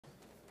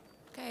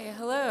Okay,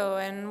 hello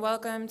and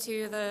welcome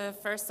to the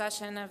first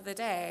session of the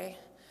day.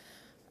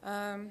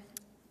 I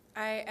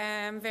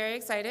am very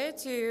excited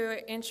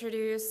to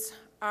introduce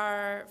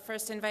our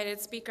first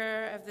invited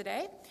speaker of the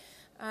day,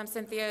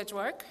 Cynthia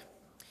Dwork.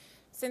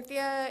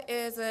 Cynthia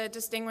is a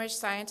distinguished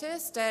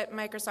scientist at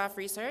Microsoft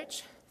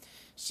Research.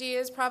 She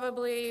is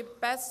probably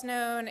best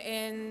known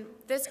in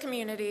this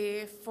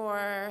community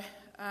for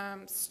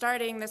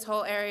starting this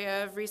whole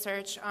area of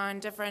research on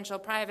differential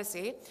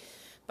privacy.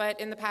 But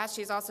in the past,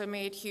 she's also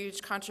made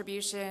huge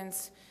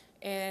contributions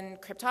in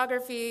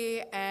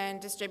cryptography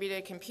and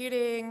distributed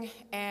computing,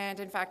 and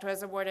in fact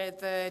was awarded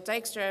the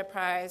Dijkstra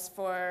Prize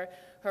for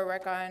her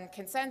work on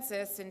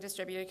consensus in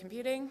distributed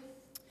computing.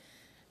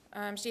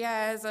 She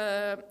has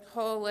a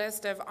whole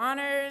list of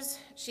honors.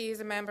 She's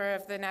a member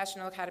of the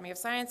National Academy of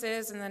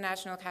Sciences and the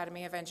National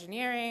Academy of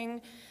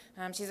Engineering.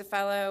 She's a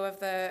fellow of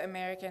the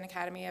American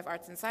Academy of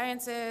Arts and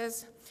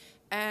Sciences.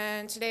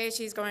 And today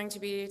she's going to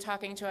be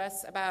talking to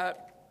us about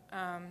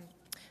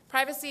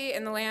privacy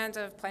in the land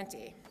of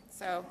plenty.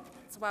 So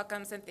let's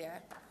welcome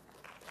Cynthia.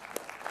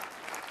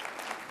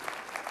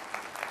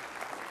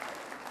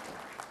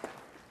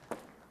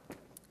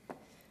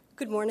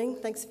 Good morning.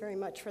 Thanks very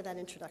much for that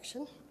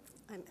introduction.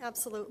 I'm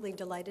absolutely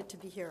delighted to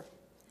be here.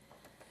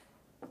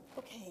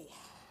 Okay,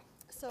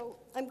 so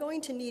I'm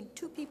going to need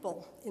two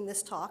people in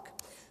this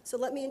talk. So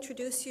let me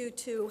introduce you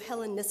to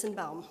Helen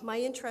Nissenbaum. My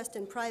interest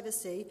in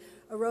privacy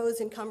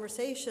arose in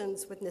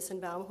conversations with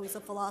Nissenbaum, who's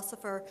a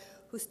philosopher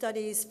who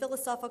studies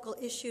philosophical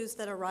issues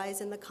that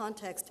arise in the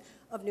context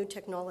of new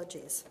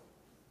technologies.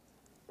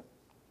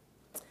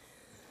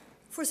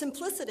 For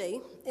simplicity,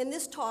 in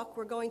this talk,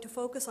 we're going to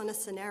focus on a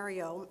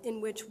scenario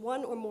in which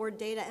one or more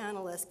data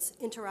analysts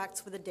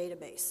interacts with a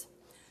database.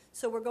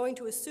 So we're going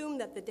to assume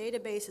that the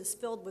database is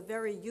filled with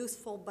very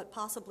useful but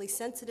possibly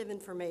sensitive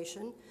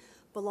information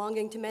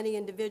belonging to many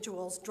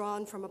individuals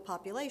drawn from a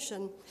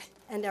population,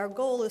 and our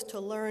goal is to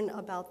learn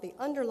about the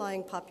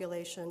underlying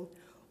population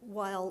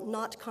while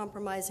not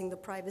compromising the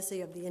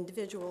privacy of the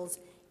individuals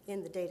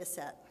in the data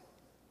set.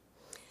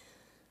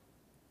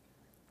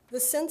 The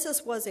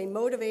census was a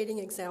motivating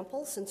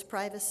example since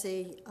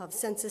privacy of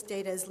census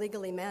data is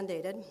legally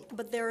mandated,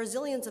 but there are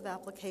zillions of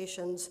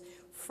applications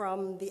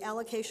from the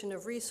allocation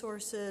of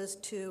resources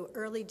to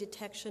early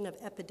detection of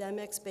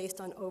epidemics based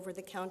on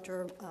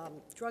over-the-counter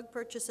drug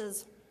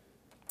purchases,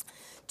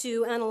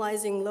 to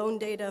analyzing loan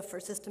data for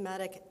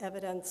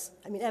evidence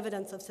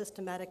of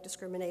systematic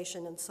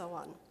discrimination, and so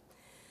on.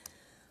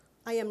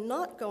 I am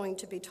not going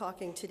to be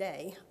talking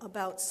today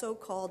about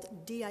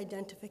so-called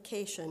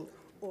de-identification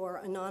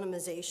or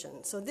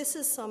anonymization. So this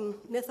is some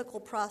mythical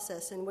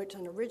process in which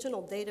an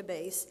original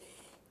database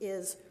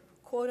is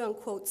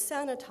quote-unquote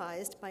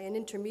sanitized by an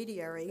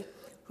intermediary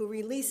who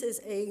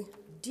releases a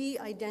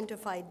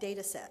de-identified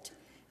data set,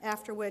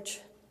 after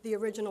which the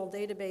original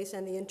database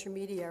and the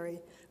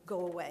intermediary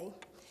go away.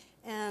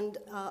 And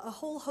a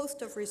whole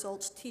host of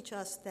results teach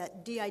us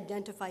that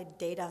de-identified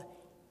data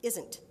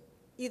isn't.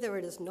 Either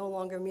it is no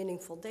longer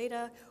meaningful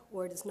data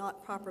or it is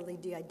not properly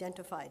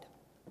de-identified.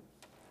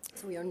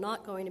 So we are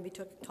not going to be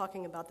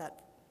talking about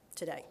that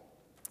today.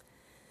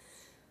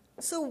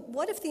 So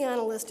what if the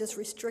analyst is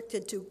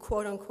restricted to,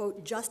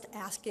 quote-unquote, just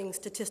asking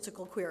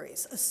statistical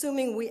queries,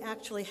 assuming we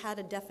actually had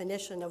a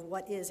definition of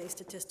what is a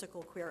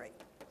statistical query?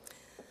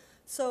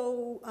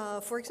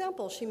 So, for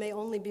example, she may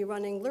only be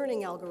running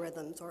learning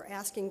algorithms or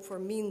asking for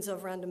means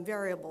of random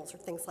variables or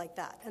things like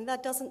that, and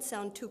that doesn't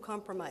sound too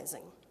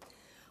compromising.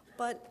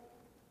 But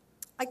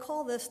I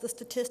call this the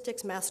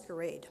statistics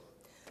masquerade.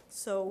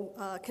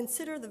 So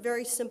consider the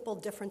very simple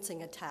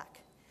differencing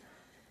attack.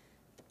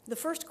 The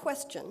first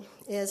question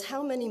is,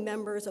 how many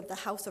members of the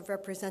House of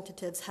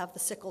Representatives have the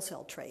sickle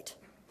cell trait?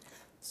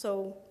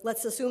 So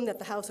let's assume that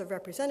the House of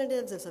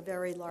Representatives is a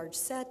very large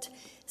set.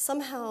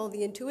 Somehow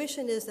the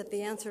intuition is that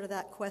the answer to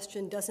that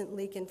question doesn't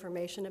leak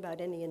information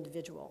about any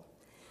individual.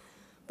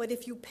 But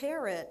if you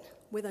pair it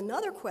with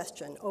another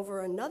question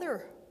over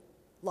another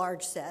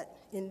large set,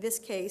 in this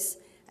case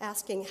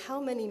asking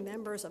how many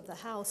members of the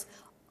House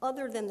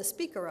other than the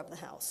Speaker of the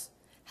House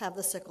have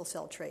the sickle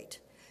cell trait.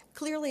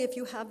 Clearly, if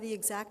you have the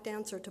exact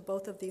answer to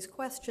both of these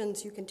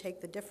questions, you can take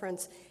the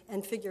difference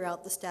and figure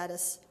out the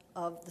status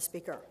of the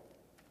Speaker.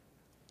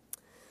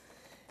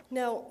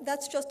 Now,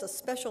 that's just a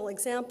special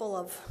example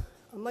of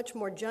a much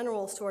more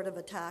general sort of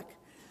attack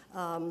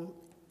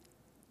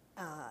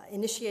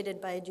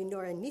initiated by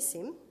Dwork and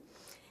Nissim.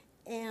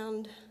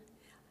 And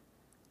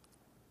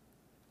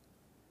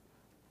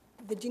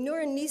the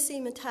Dwork and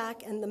Nissim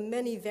attack and the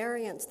many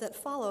variants that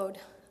followed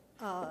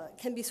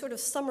can be sort of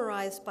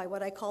summarized by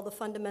what I call the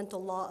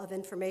fundamental law of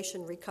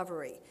information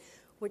recovery,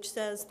 which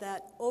says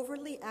that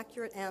overly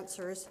accurate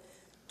answers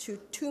to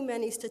too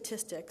many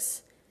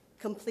statistics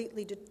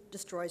completely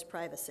destroys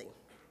privacy.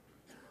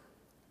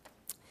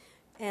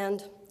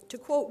 And to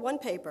quote one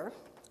paper,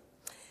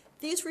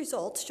 these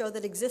results show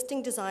that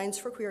existing designs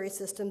for query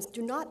systems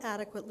do not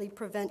adequately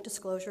prevent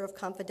disclosure of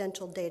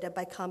confidential data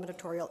by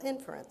combinatorial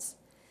inference.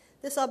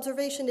 This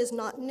observation is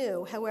not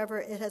new. However,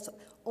 it has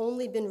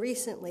only been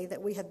recently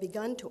that we have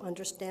begun to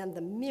understand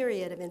the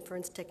myriad of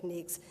inference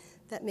techniques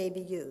that may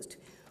be used.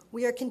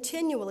 We are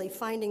continually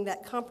finding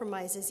that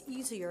compromise is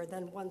easier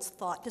than once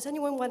thought. Does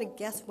anyone want to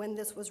guess when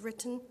this was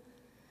written?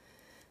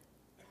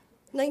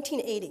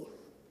 1980.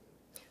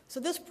 So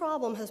this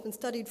problem has been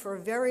studied for a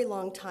very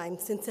long time,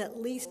 since at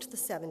least the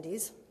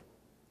 70s.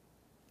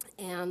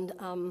 And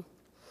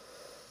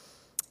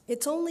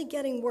it's only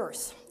getting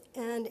worse.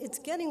 And it's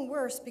getting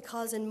worse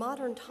because in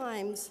modern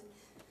times,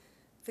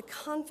 the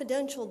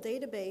confidential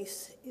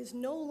database is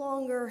no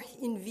longer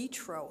in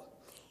vitro.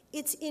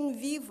 It's in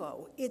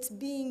vivo. It's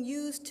being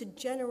used to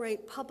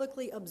generate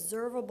publicly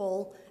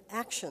observable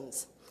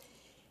actions.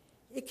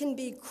 It can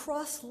be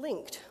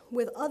cross-linked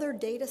with other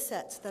data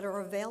sets that are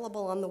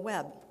available on the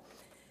web.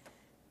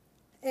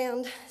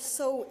 And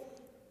so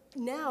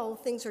now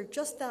things are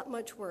just that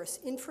much worse.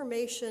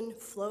 Information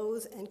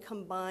flows and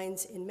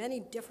combines in many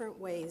different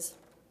ways.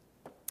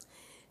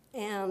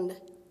 And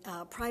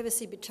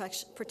privacy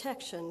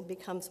protection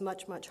becomes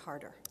much, much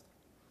harder.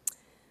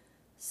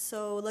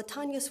 So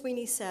LaTanya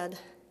Sweeney said,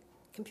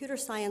 computer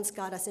science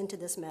got us into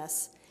this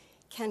mess.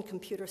 Can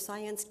computer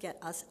science get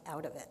us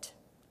out of it?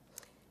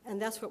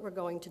 And that's what we're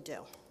going to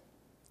do.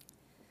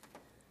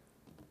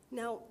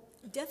 Now,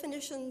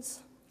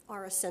 definitions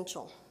are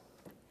essential.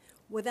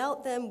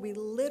 Without them, we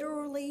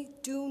literally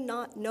do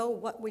not know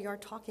what we are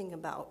talking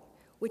about,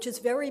 which is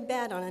very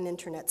bad on an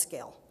internet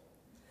scale.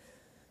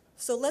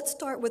 So let's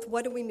start with,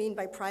 what do we mean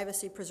by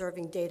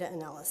privacy-preserving data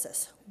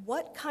analysis?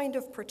 What kind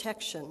of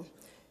protection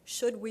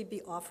should we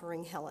be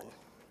offering Helen?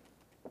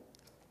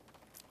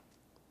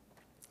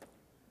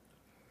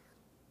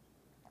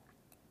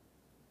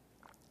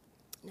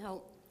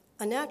 Now,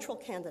 a natural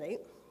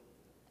candidate,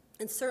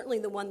 and certainly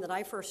the one that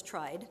I first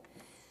tried,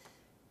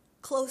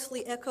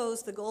 closely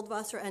echoes the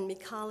Goldwasser and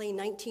Micali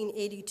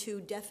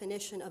 1982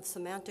 definition of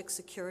semantic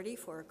security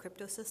for a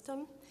crypto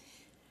system,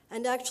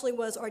 and actually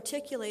was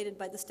articulated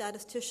by the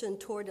statistician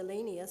Tor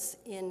Dellenius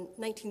in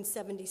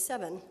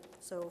 1977,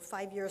 so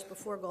 5 years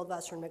before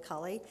Goldwasser and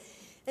Micali.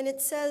 And it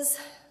says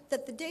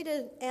that the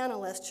data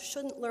analyst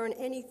shouldn't learn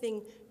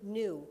anything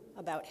new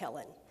about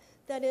Helen.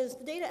 That is,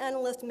 the data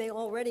analyst may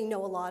already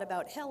know a lot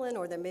about Helen,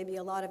 or there may be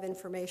a lot of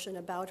information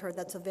about her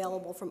that's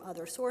available from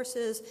other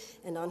sources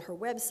and on her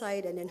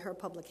website and in her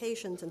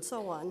publications and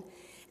so on.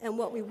 And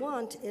what we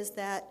want is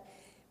that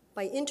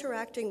by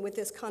interacting with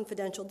this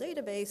confidential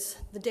database,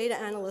 the data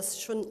analyst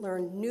shouldn't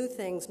learn new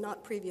things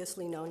not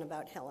previously known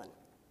about Helen.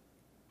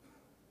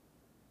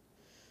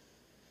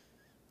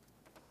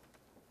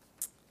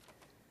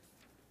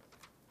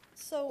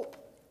 So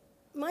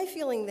my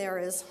feeling there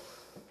is,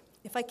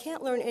 if I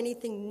can't learn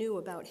anything new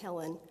about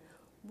Helen,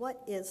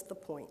 what is the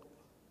point?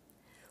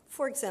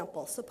 For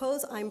example,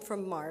 suppose I'm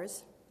from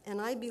Mars,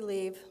 and I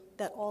believe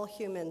that all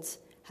humans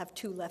have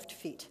 2 left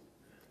feet.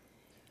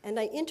 And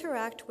I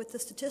interact with the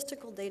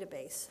statistical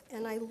database,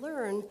 and I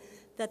learn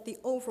that the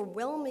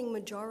overwhelming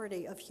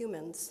majority of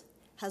humans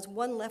has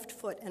 1 left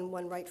foot and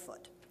 1 right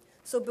foot.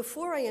 So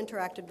before I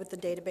interacted with the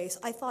database,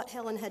 I thought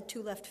Helen had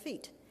 2 left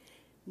feet.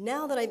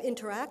 Now that I've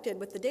interacted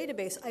with the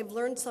database, I've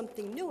learned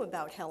something new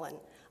about Helen.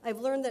 I've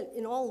learned that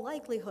in all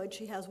likelihood,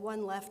 she has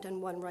 1 left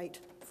and 1 right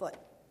foot.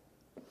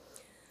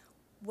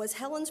 Was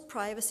Helen's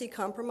privacy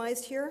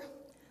compromised here?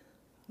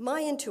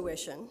 My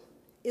intuition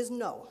is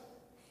no.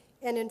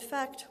 And in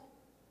fact,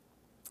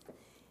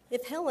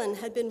 if Helen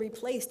had been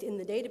replaced in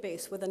the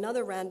database with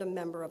another random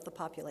member of the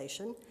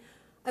population,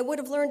 I would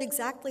have learned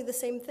exactly the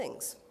same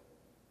things.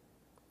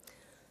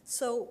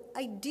 So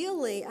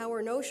ideally,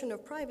 our notion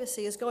of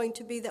privacy is going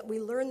to be that we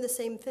learn the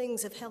same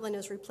things if Helen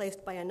is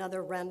replaced by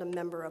another random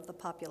member of the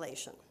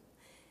population.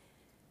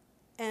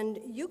 And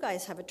you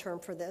guys have a term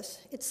for this.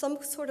 It's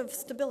some sort of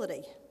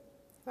stability,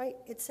 right?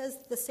 It says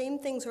the same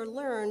things are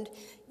learned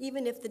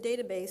even if the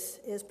database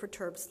is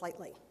perturbed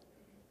slightly.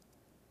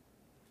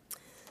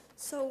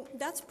 So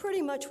that's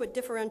pretty much what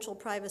differential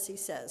privacy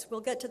says.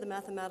 We'll get to the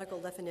mathematical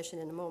definition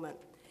in a moment.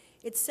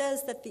 It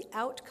says that the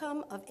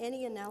outcome of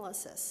any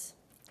analysis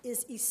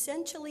is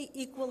essentially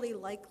equally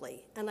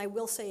likely, and I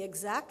will say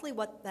exactly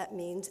what that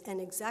means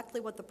and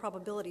exactly what the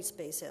probability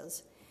space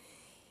is,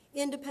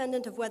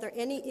 independent of whether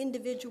any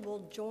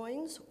individual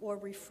joins or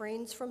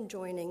refrains from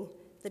joining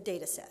the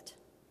data set.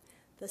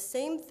 The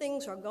same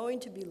things are going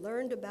to be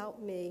learned about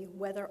me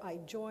whether I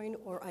join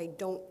or I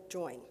don't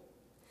join.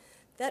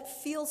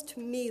 That feels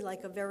to me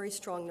like a very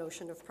strong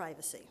notion of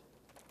privacy.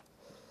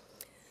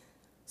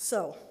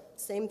 So,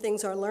 same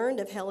things are learned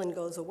if Helen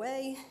goes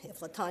away, if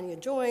LaTanya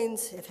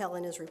joins, if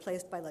Helen is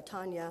replaced by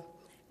LaTanya,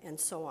 and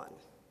so on.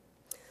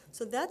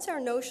 So that's our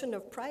notion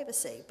of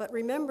privacy. But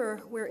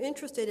remember, we're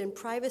interested in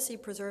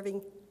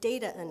privacy-preserving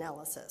data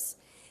analysis.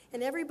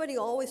 And everybody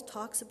always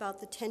talks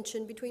about the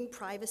tension between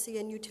privacy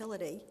and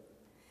utility.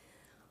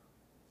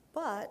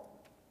 But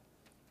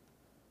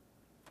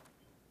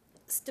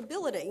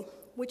stability,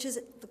 which is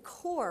at the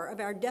core of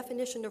our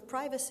definition of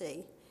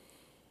privacy,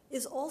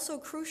 is also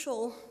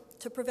crucial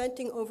to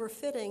preventing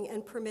overfitting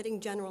and permitting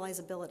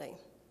generalizability.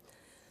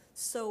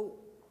 So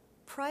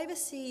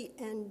privacy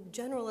and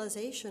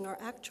generalization are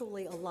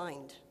actually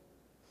aligned.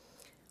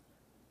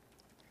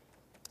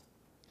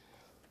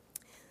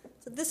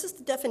 So this is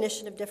the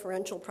definition of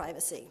differential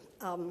privacy.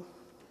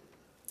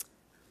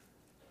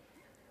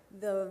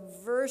 The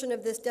version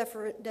of this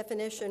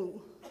definition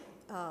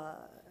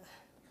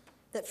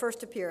that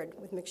first appeared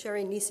with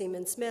McSherry, Nissim,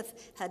 and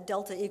Smith had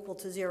delta equal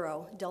to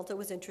 0. Delta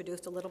was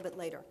introduced a little bit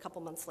later, a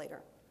couple months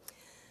later.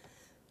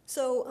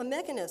 So a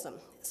mechanism,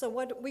 so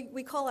what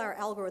we call our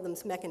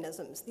algorithms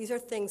mechanisms. These are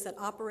things that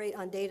operate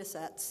on data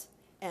sets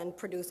and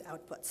produce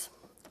outputs.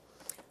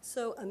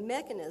 So a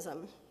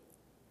mechanism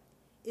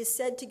is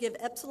said to give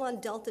epsilon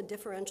delta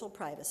differential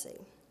privacy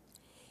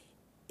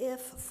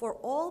if for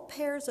all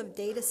pairs of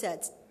data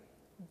sets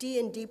D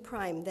and D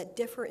prime that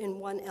differ in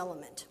one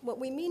element. What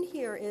we mean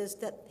here is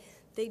that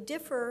they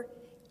differ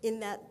in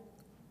that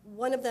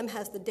one of them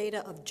has the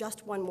data of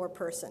just one more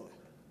person.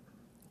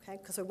 Okay,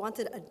 because we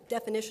wanted a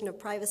definition of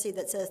privacy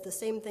that says the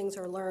same things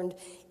are learned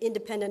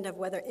independent of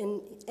whether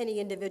any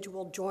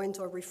individual joins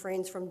or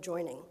refrains from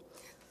joining.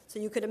 So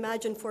you could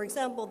imagine, for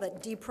example,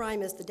 that D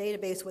prime is the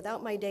database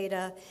without my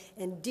data,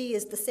 and D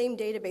is the same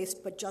database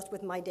but just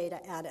with my data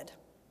added.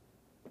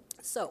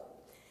 So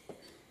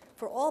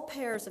for all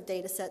pairs of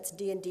data sets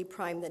D and D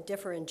prime that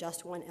differ in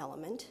just one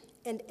element,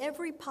 and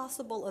every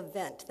possible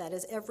event, that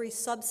is every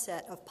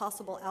subset of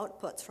possible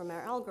outputs from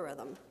our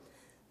algorithm,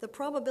 the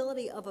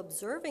probability of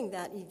observing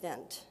that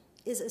event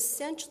is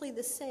essentially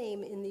the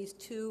same in these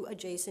two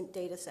adjacent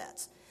data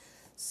sets.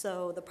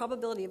 So the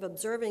probability of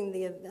observing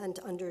the event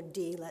under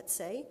D, let's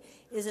say,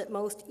 is at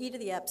most e to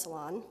the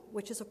epsilon,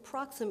 which is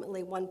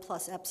approximately 1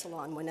 plus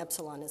epsilon when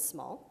epsilon is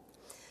small,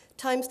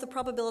 times the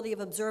probability of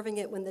observing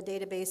it when the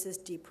database is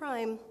D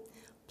prime,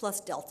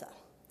 plus delta.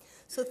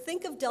 So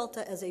think of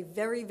delta as a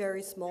very,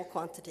 very small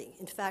quantity.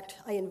 In fact,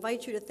 I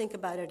invite you to think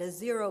about it as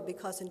 0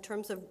 because in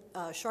terms of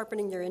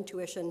sharpening your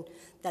intuition,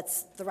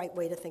 that's the right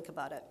way to think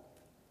about it.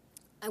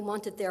 I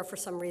want it there for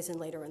some reason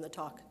later in the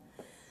talk.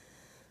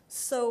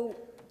 So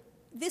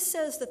this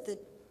says that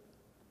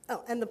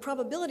and the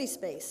probability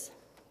space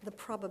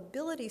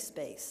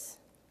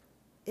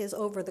is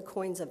over the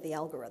coins of the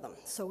algorithm.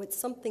 So it's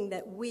something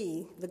that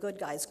we, the good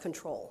guys,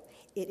 control.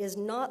 It is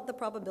not the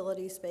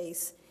probability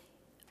space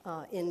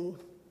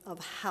of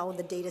how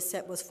the data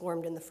set was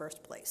formed in the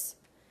first place.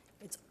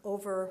 It's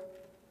over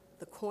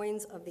the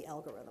coins of the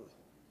algorithm.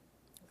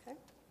 Okay?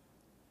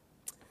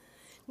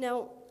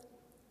 Now,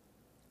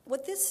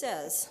 what this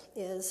says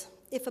is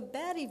if a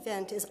bad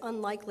event is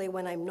unlikely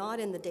when I'm not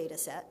in the data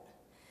set,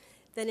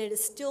 then it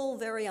is still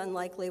very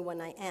unlikely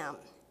when I am.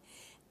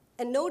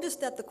 And notice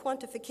that the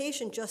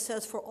quantification just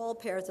says for all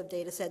pairs of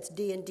data sets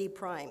D and D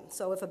prime.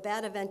 So if a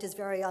bad event is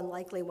very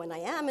unlikely when I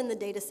am in the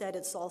data set,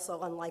 it's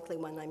also unlikely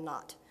when I'm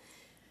not.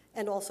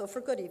 And also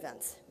for good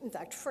events, in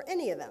fact, for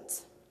any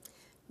events.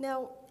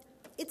 Now,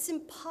 it's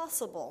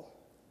impossible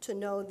to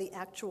know the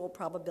actual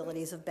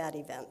probabilities of bad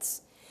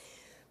events.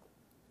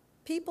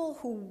 People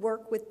who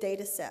work with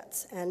data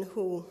sets and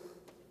who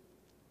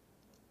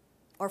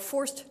are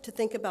forced to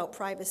think about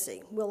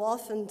privacy will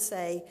often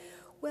say,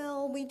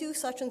 well, we do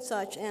such and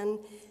such, and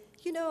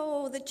you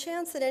know, the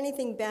chance that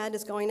anything bad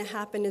is going to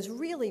happen is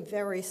really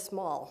very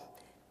small.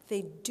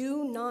 They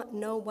do not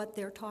know what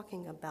they're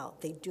talking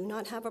about. They do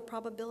not have a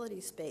probability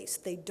space.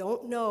 They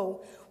don't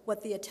know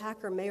what the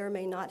attacker may or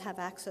may not have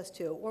access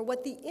to, or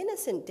what the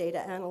innocent data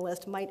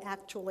analyst might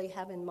actually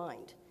have in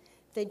mind.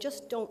 They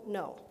just don't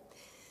know.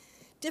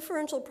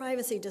 Differential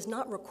privacy does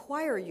not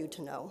require you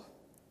to know.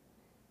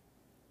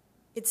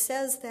 It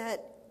says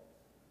that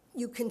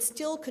you can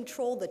still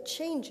control the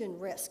change in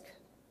risk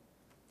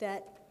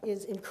that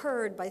is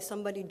incurred by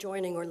somebody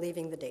joining or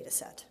leaving the data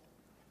set.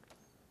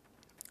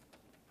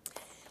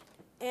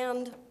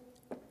 And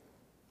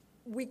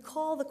we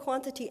call the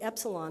quantity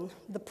epsilon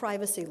the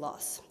privacy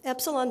loss.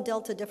 Epsilon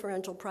delta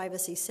differential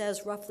privacy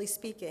says, roughly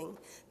speaking,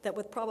 that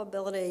with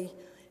probability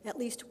at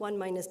least 1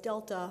 minus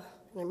delta,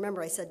 and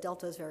remember I said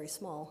delta is very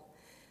small,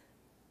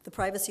 the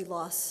privacy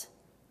loss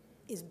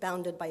is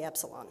bounded by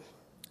epsilon.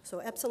 So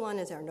epsilon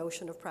is our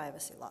notion of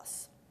privacy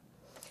loss.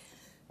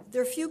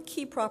 There are a few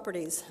key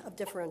properties of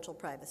differential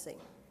privacy.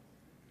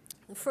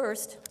 The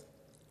first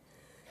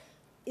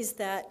is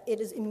that it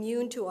is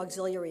immune to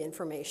auxiliary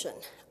information.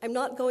 I'm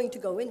not going to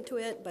go into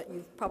it, but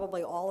you've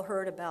probably all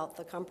heard about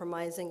the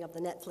compromising of the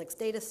Netflix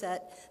data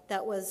set.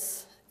 That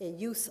was a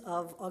use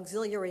of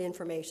auxiliary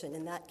information,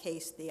 in that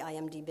case, the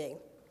IMDb.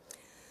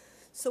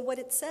 So what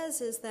it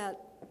says is that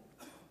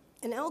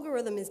an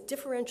algorithm is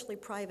differentially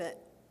private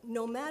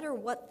no matter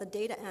what the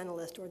data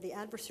analyst or the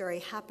adversary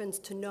happens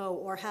to know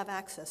or have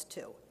access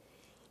to.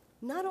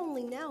 Not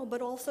only now,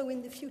 but also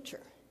in the future.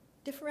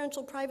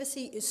 Differential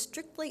privacy is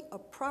strictly a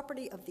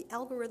property of the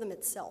algorithm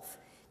itself.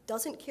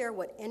 Doesn't care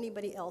what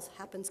anybody else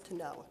happens to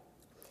know.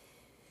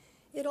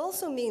 It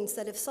also means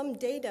that if some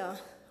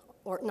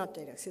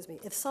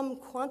if some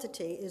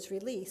quantity is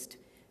released,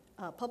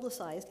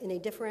 publicized in a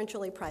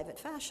differentially private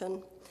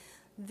fashion,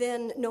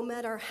 then no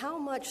matter how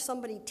much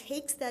somebody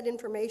takes that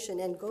information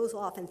and goes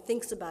off and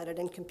thinks about it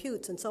and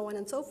computes and so on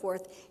and so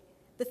forth,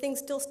 the thing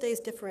still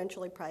stays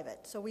differentially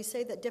private. So we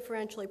say that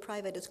differentially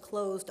private is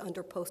closed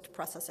under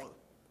post-processing.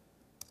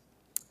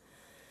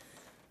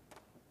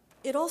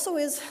 It also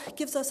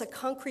gives us a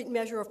concrete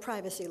measure of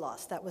privacy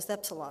loss. That was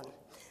epsilon.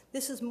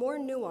 This is more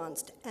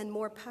nuanced and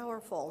more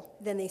powerful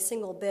than a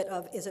single bit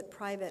of is it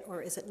private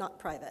or is it not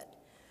private.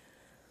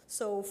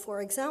 So,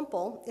 for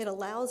example, it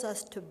allows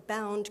us to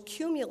bound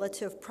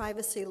cumulative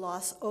privacy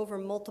loss over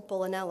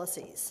multiple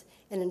analyses.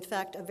 And in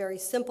fact, a very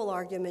simple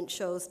argument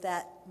shows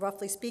that,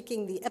 roughly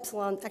speaking, the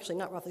epsilon, actually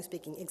not roughly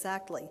speaking,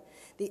 exactly,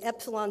 the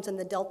epsilons and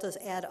the deltas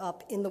add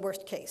up in the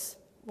worst case.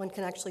 One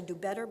can actually do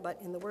better, but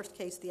in the worst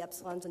case, the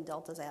epsilons and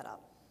deltas add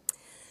up.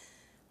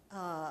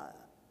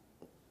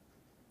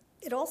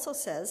 It also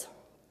says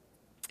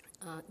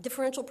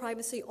differential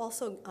privacy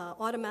also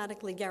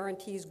automatically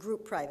guarantees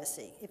group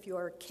privacy. If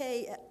your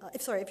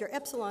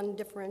epsilon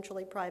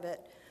differentially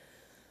private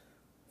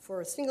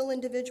for a single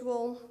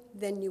individual,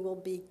 then you will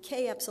be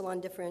k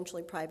epsilon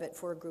differentially private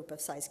for a group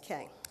of size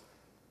k.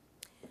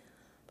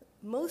 But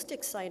most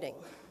exciting,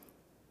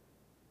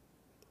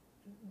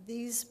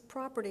 these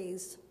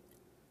properties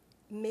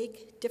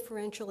make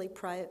differential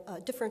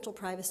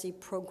privacy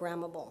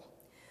programmable,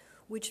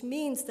 which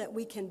means that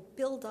we can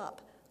build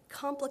up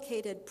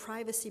complicated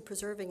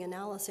privacy-preserving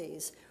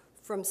analyses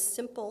from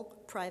simple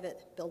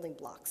private building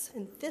blocks.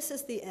 And this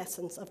is the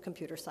essence of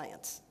computer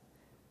science,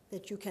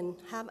 that you can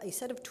have a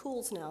set of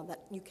tools now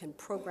that you can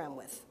program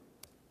with.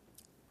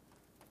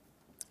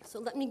 So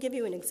let me give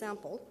you an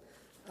example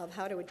of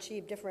how to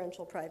achieve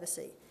differential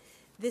privacy.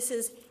 This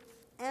is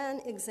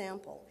an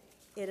example.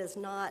 It is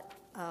not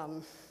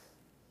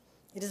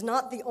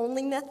the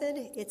only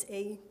method. It's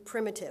a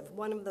primitive,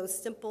 one of those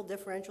simple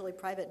differentially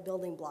private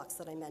building blocks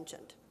that I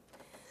mentioned.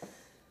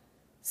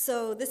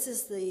 So this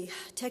is the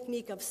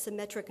technique of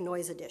symmetric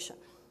noise addition.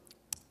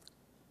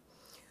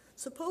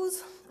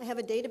 Suppose I have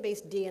a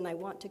database D and I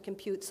want to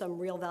compute some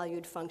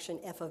real-valued function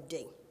f of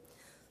d.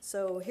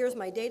 So here's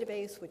my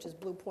database, which is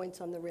blue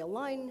points on the real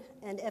line,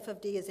 and f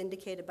of d is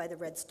indicated by the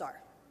red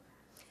star.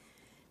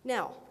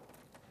 Now,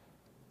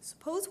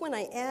 suppose when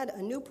I add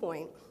a new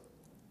point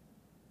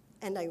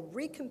and I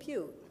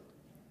recompute,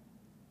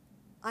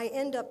 I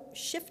end up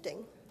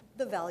shifting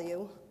the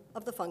value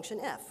of the function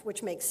f,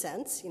 which makes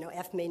sense. You know,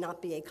 f may not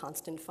be a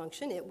constant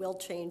function. It will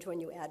change when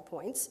you add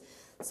points.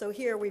 So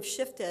here we've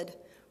shifted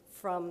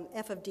from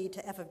f of d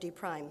to f of d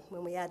prime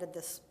when we added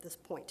this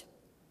point.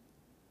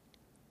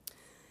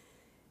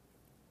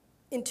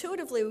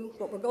 Intuitively,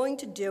 what we're going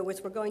to do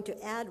is we're going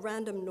to add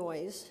random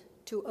noise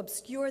to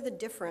obscure the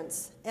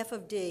difference f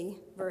of d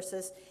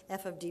versus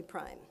f of d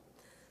prime.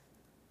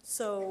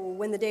 So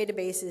when the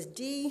database is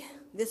D,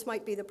 this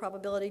might be the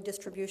probability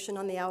distribution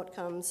on the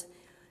outcomes.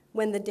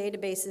 When the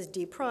database is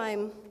D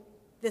prime,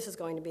 this is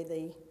going to be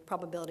the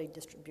probability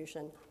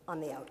distribution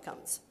on the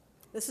outcomes.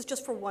 This is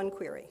just for one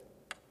query.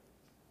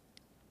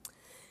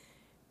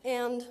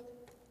 And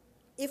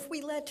if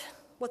we let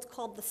what's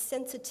called the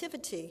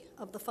sensitivity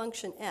of the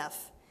function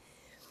f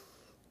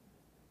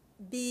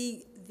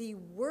be the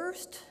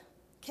worst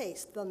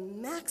case, the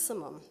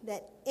maximum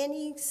that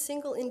any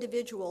single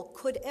individual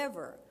could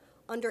ever,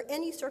 under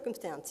any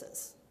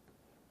circumstances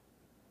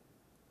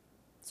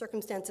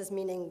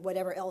meaning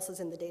whatever else is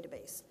in the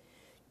database,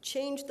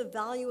 change the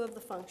value of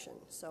the function.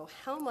 So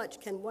how much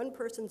can one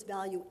person's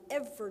value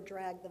ever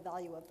drag the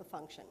value of the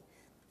function?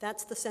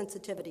 That's the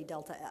sensitivity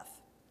delta f.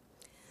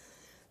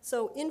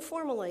 So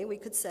informally, we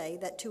could say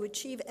that to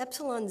achieve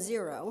epsilon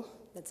 0,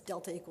 that's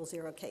delta equals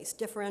 0 case,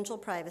 differential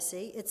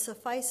privacy, it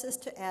suffices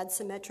to add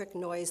symmetric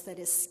noise that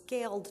is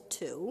scaled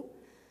to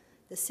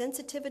the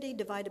sensitivity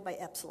divided by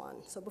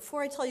epsilon. So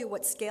before I tell you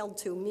what scaled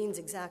to means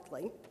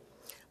exactly,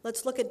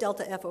 let's look at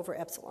delta f over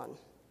epsilon.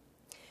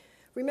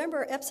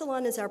 Remember,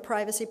 epsilon is our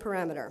privacy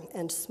parameter,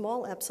 and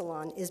small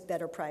epsilon is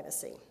better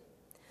privacy.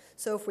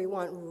 So if we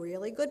want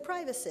really good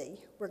privacy,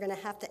 we're going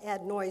to have to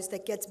add noise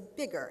that gets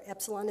bigger.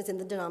 Epsilon is in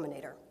the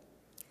denominator.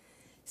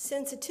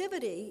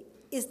 Sensitivity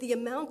is the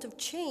amount of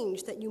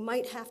change that you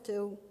might have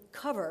to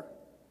cover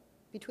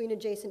between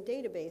adjacent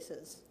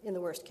databases in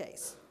the worst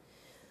case.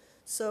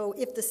 So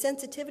if the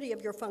sensitivity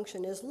of your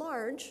function is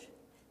large,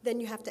 then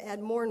you have to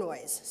add more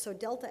noise. So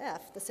delta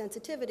f, the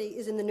sensitivity,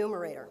 is in the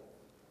numerator.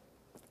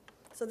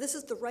 So this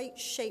is the right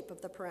shape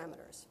of the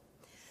parameters.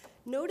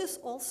 Notice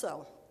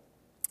also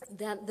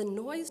that the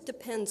noise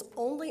depends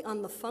only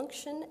on the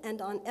function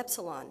and on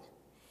epsilon,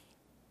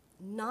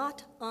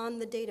 not on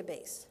the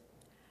database,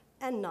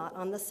 and not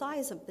on the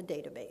size of the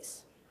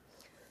database.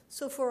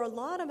 So for a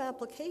lot of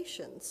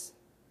applications,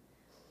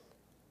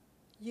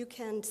 you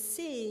can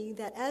see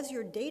that as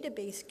your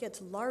database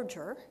gets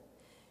larger,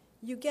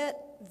 you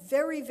get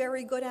very,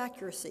 very good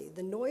accuracy.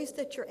 The noise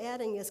that you're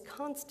adding is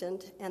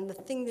constant, and the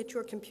thing that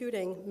you're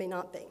computing may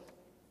not be,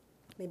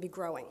 may be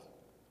growing.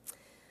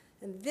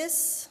 And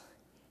this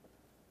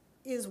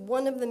is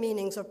one of the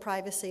meanings of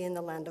privacy in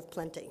the land of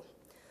plenty.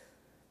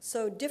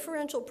 So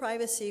differential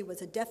privacy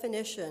was a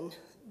definition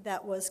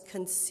that was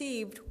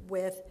conceived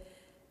with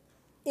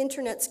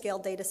internet-scale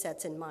data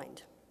sets in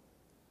mind.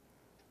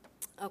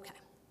 Okay.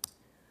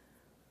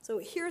 So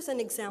here's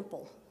an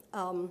example.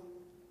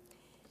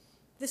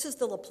 This is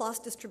the Laplace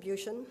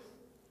distribution.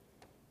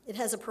 It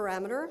has a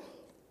parameter,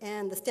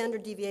 and the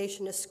standard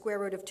deviation is square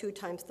root of 2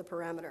 times the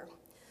parameter.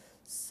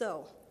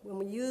 So when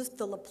we use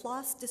the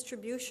Laplace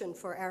distribution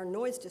for our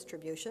noise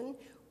distribution,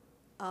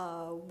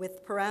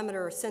 with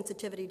parameter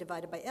sensitivity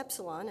divided by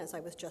epsilon, as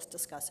I was just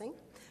discussing,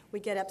 we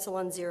get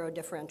epsilon 0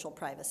 differential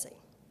privacy.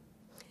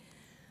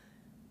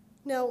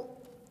 Now,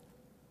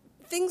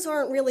 things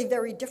aren't really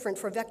very different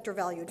for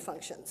vector-valued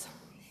functions.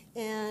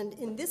 And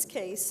in this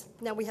case,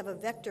 now we have a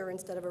vector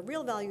instead of a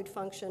real-valued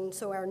function,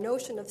 so our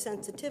notion of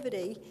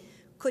sensitivity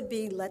could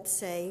be, let's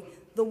say,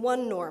 the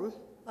 1 norm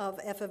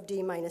of f of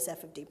d minus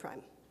f of d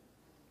prime.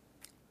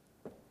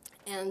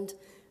 And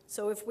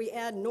so if we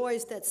add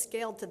noise that's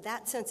scaled to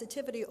that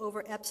sensitivity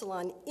over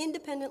epsilon,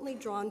 independently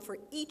drawn for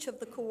each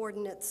of the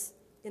coordinates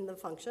in the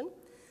function,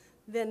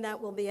 then that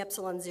will be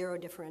epsilon 0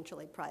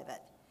 differentially private.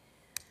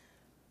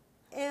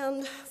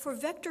 And for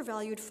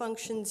vector-valued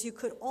functions, you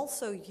could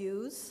also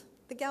use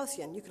the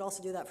Gaussian. You could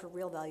also do that for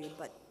real-valued,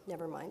 but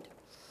never mind.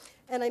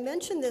 And I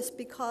mention this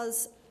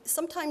because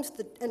sometimes,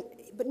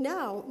 but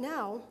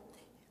now,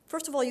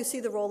 first of all, you see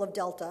the role of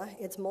delta.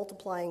 It's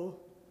multiplying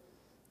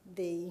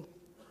the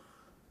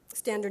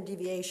standard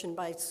deviation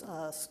by,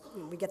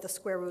 we get the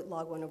square root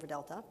log 1 over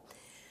delta.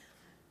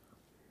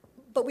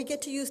 But we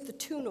get to use the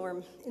 2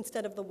 norm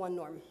instead of the 1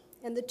 norm.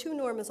 And the 2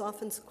 norm is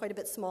often quite a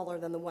bit smaller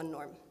than the 1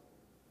 norm.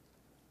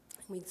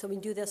 So we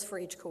do this for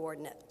each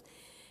coordinate.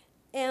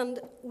 And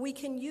we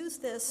can use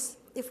this,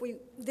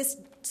 this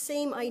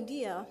same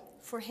idea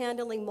for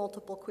handling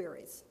multiple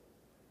queries.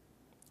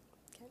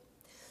 Okay?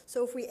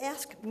 So if we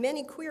ask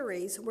many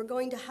queries, we're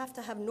going to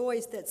have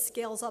noise that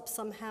scales up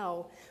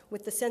somehow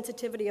with the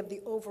sensitivity of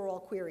the overall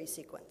query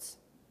sequence.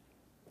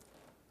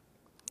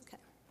 Okay.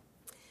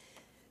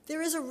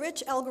 There is a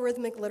rich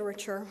algorithmic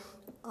literature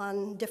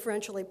on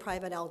differentially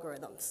private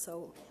algorithms.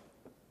 So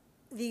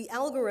the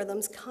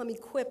algorithms come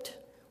equipped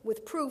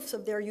with proofs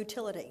of their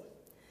utility.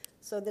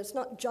 So there's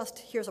not just,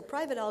 here's a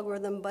private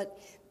algorithm, but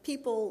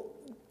people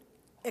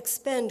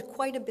expend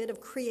quite a bit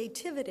of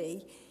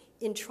creativity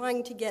in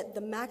trying to get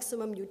the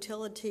maximum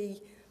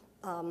utility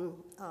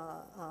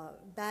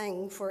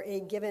bang for a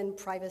given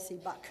privacy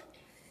buck.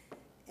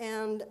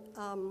 And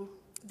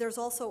there's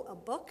also a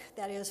book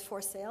that is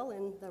for sale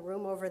in the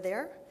room over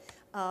there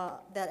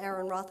that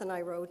Aaron Roth and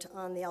I wrote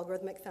on the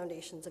algorithmic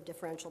foundations of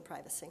differential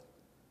privacy.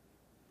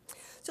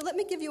 So let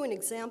me give you an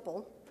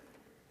example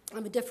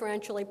of a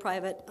differentially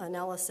private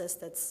analysis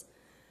that's,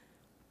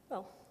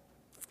 well,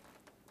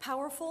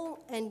 powerful,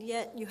 and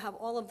yet you have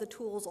all of the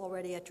tools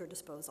already at your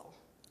disposal.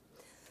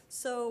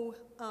 So,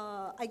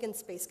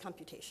 eigenspace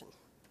computation.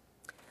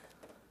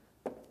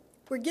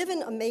 We're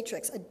given a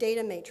matrix, a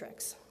data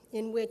matrix,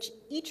 in which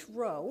each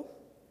row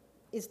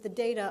is the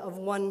data of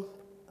one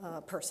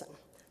person.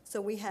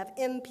 So we have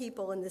m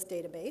people in this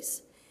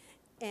database,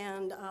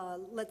 and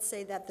let's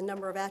say that the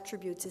number of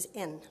attributes is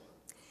n.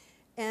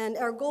 And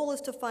our goal is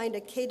to find a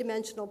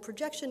k-dimensional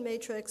projection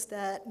matrix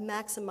that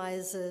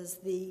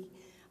maximizes the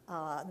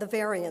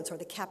variance or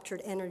the captured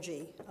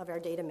energy of our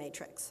data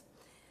matrix.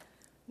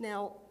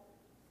 Now,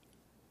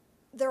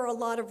 there are a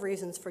lot of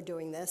reasons for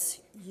doing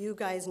this. You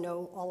guys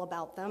know all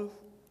about them.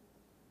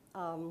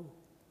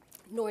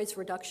 Noise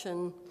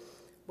reduction,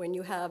 when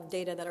you have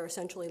data that are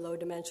essentially low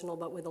dimensional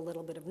but with a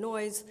little bit of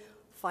noise,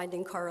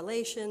 finding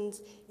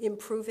correlations,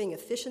 improving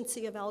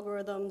efficiency of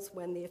algorithms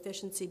when the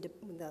efficiency,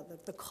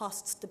 the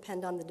costs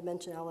depend on the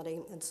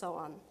dimensionality, and so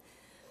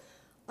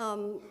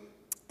on.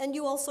 And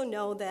you also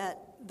know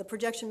that the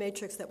projection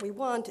matrix that we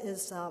want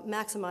is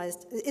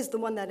maximized, is the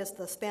one that is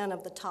the span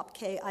of the top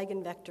k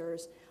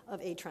eigenvectors of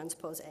A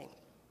transpose A.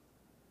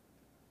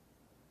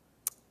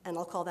 And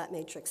I'll call that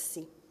matrix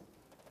C.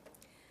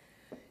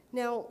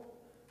 Now,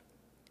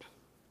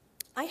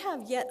 I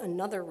have yet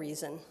another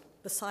reason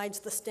besides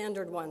the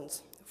standard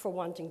ones for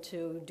wanting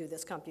to do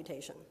this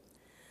computation.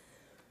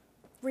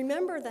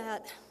 Remember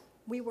that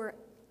we were,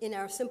 in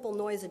our simple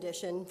noise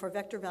addition for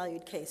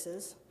vector-valued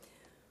cases,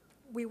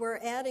 we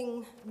were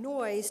adding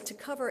noise to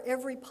cover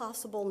every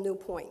possible new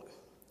point.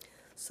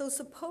 So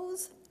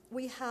suppose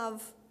we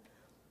have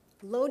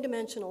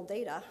low-dimensional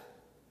data,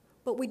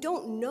 but we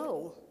don't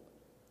know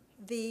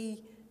the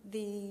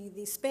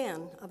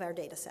span of our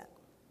data set.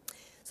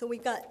 So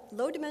we've got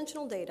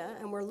low-dimensional data,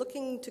 and we're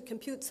looking to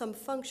compute some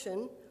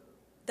function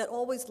that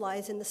always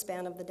lies in the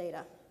span of the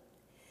data.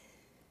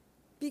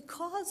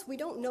 Because we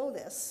don't know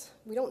this,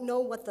 we don't know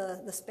what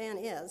the span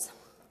is,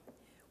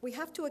 we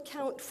have to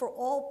account for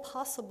all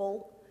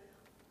possible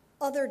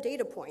other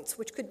data points,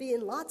 which could be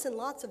in lots and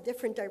lots of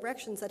different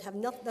directions that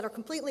are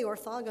completely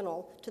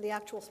orthogonal to the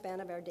actual span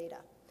of our data.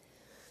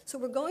 So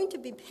we're going to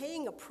be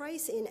paying a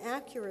price in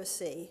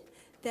accuracy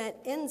that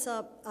ends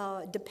up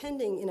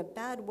depending in a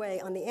bad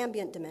way on the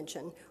ambient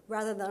dimension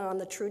rather than on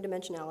the true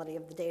dimensionality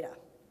of the data.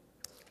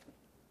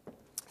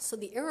 So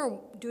the error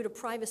due to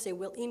privacy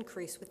will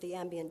increase with the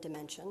ambient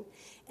dimension,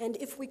 and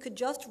if we could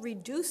just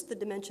reduce the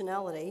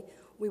dimensionality,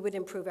 we would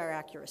improve our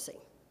accuracy.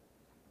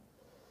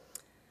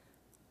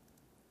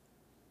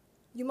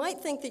 You might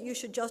think that you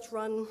should just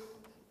run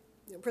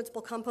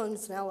principal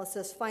components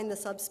analysis, find the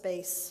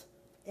subspace,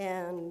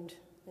 and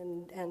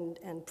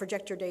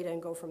project your data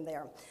and go from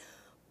there.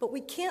 But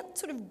we can't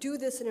sort of do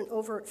this in an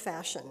overt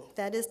fashion.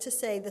 That is to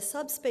say, the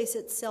subspace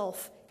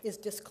itself is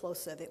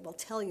disclosive. It will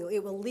tell you,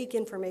 it will leak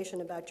information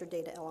about your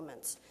data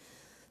elements.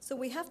 So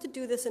we have to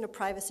do this in a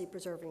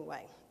privacy-preserving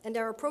way. And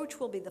our approach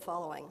will be the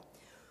following.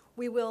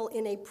 We will,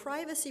 in a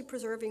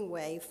privacy-preserving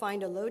way,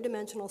 find a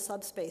low-dimensional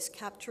subspace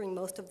capturing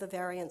most of the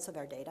variance of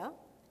our data.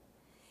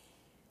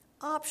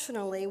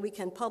 Optionally, we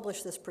can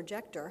publish this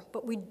projector,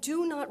 but we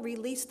do not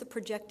release the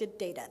projected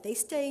data. They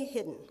stay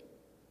hidden.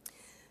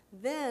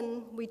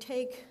 Then we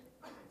take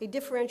a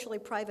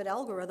differentially private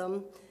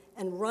algorithm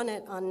and run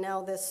it on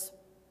now this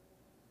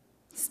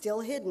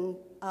still hidden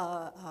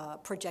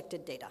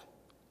projected data.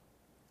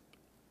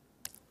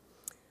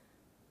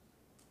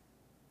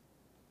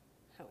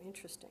 How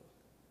interesting.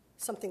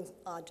 Something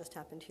odd just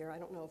happened here. I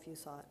don't know if you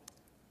saw it.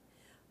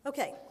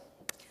 Okay,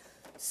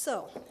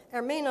 so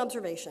our main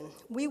observation.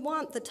 We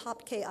want the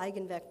top k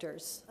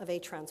eigenvectors of A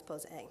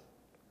transpose A.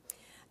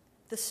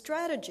 The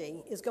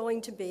strategy is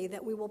going to be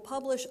that we will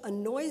publish a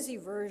noisy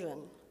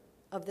version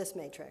of this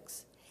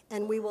matrix,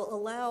 and we will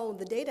allow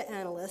the data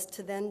analyst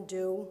to then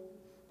do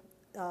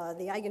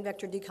the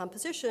eigenvector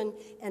decomposition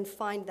and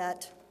find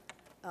that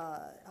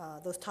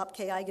those top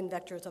k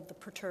eigenvectors of the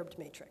perturbed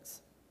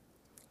matrix.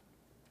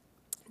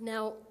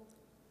 Now,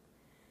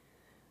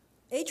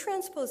 A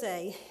transpose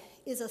A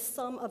is a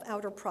sum of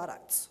outer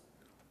products,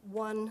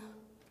 one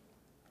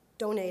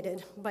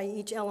donated by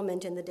each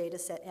element in the data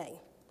set A.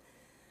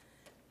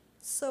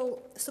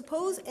 So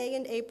suppose A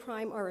and A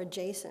prime are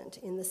adjacent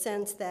in the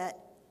sense that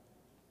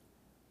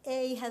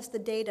A has the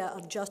data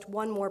of just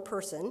one more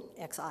person,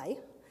 xi,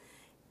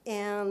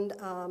 and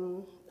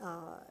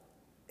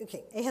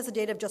A has the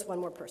data of just one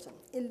more person.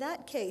 In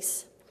that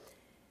case,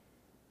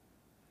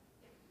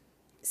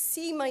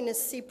 C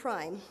minus C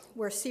prime,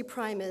 where C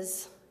prime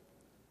is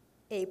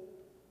A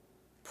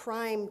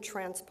prime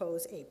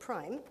transpose A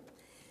prime,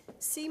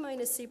 C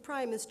minus C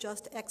prime is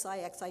just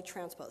xi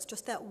transpose,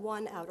 just that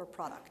one outer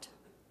product.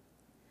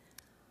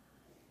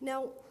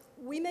 Now,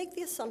 we make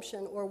the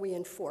assumption, or we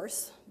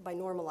enforce by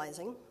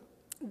normalizing,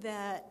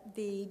 that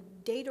the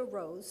data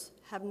rows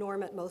have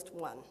norm at most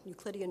 1,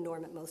 Euclidean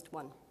norm at most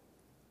 1.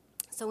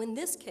 So in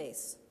this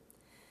case,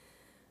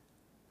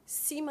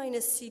 C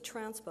minus C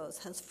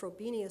transpose has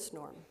Frobenius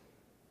norm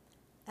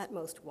at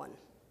most 1.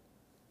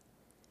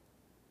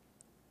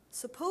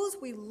 Suppose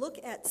we look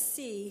at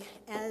C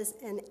as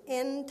an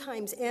n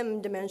times m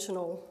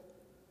dimensional,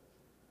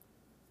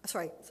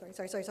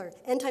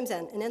 n times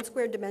n, an n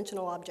squared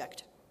dimensional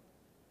object.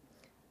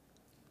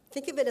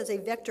 Think of it as a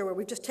vector where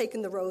we've just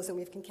taken the rows and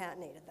we've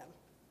concatenated them,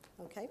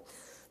 okay?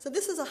 So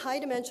this is a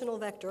high-dimensional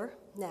vector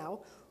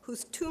now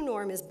whose 2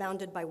 norm is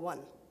bounded by 1.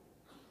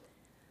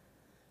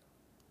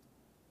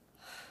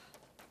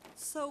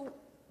 So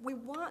we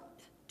want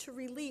to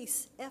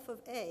release f of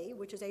A,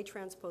 which is A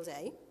transpose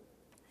A,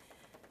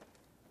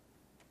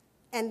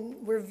 and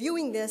we're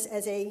viewing this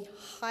as a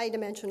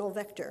high-dimensional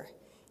vector.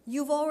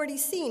 You've already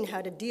seen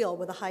how to deal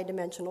with a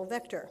high-dimensional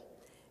vector.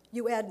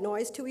 You add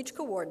noise to each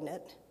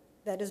coordinate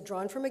that is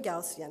drawn from a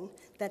Gaussian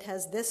that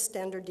has this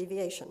standard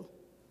deviation.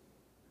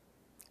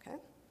 Okay?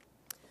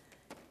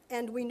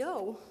 And we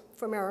know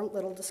from our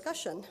little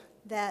discussion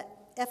that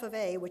f of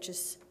A, which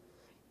is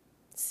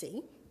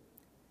C,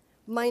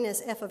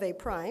 minus f of A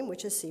prime,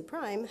 which is C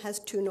prime, has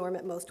 2 norm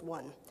at most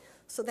 1.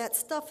 So that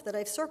stuff that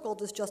I've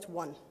circled is just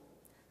 1.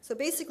 So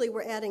basically,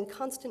 we're adding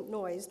constant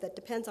noise that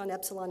depends on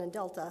epsilon and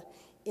delta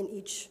in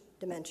each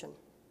dimension.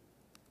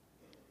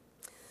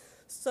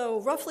 So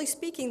roughly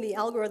speaking, the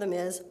algorithm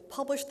is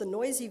publish the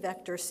noisy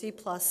vector C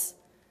plus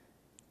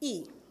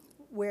E,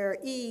 where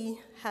E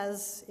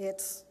has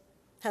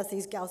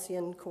these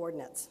Gaussian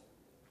coordinates.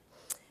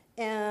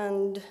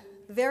 And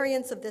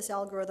variants of this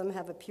algorithm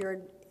have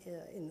appeared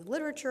in the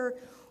literature.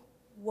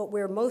 What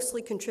we're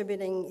mostly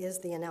contributing is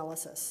the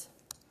analysis.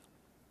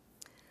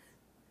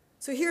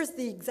 So here's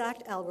the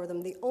exact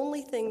algorithm. The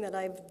only thing that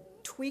I've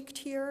tweaked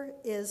here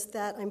is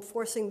that I'm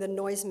forcing the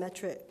noise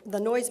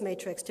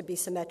matrix to be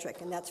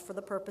symmetric, and that's for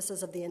the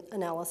purposes of the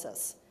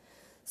analysis.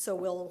 So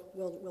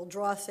we'll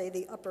draw, say,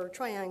 the upper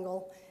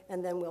triangle,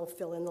 and then we'll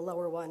fill in the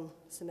lower one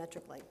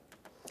symmetrically.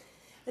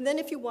 And then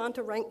if you want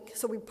to rank,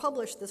 so we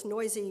publish this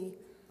noisy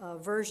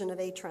version of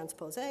A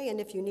transpose A,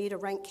 and if you need a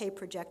rank K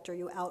projector,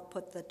 you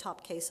output the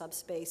top K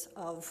subspace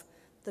of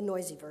the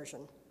noisy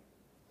version.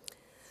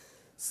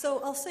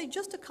 So I'll say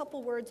just a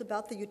couple words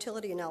about the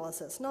utility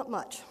analysis, not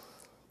much.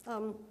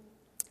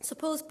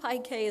 Suppose pi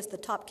k is the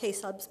top k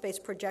subspace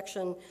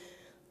projection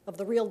of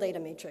the real data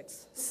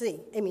matrix,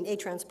 A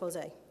transpose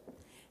A.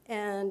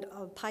 And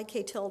pi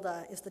k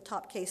tilde is the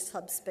top k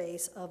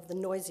subspace of the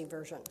noisy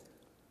version.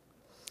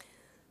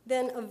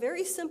 Then a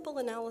very simple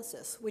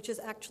analysis, which is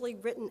actually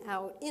written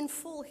out in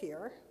full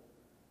here,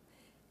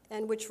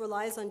 and which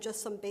relies on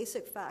just some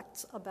basic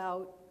facts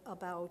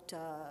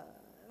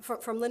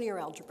from linear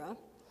algebra,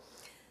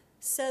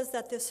 says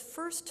that this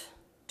first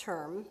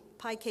term,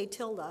 pi k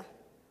tilde,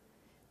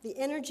 the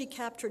energy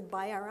captured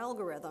by our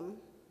algorithm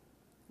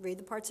read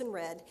the parts in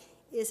red,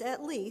 is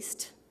at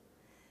least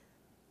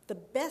the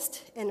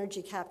best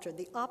energy capture,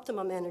 the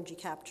optimum energy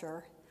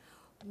capture,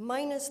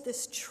 minus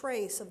this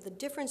trace of the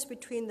difference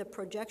between the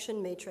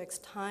projection matrix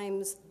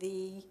times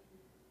the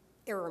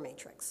error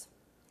matrix.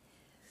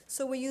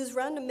 So we use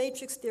random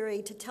matrix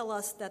theory to tell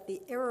us that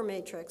the error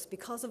matrix,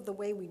 because of the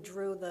way we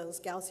drew those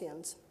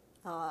Gaussians,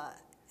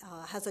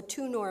 has a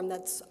 2 norm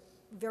that's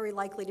very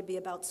likely to be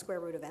about square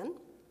root of n.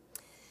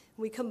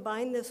 We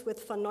combine this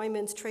with von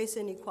Neumann's trace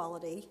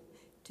inequality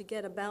to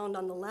get a bound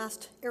on the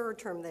last error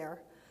term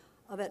there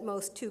of at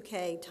most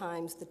 2k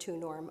times the 2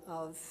 norm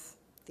of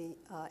the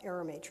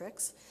error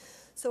matrix.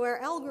 So our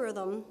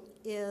algorithm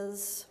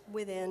is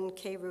within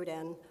k root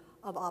n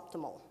of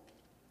optimal.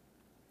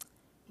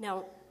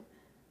 Now,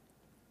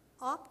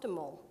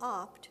 optimal,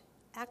 opt,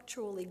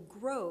 actually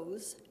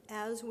grows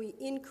as we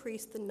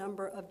increase the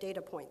number of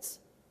data points.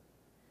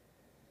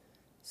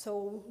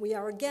 So we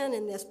are again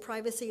in this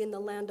privacy in the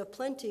land of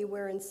plenty,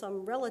 where in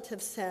some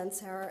relative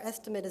sense our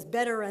estimate is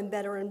better and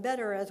better and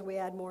better as we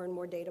add more and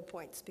more data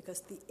points,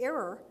 because the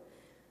error,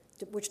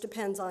 which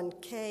depends on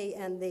k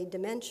and the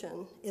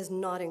dimension, is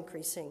not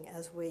increasing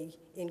as we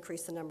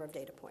increase the number of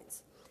data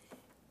points.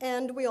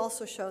 And we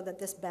also show that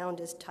this bound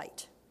is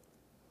tight.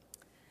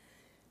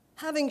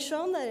 Having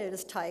shown that it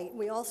is tight,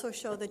 we also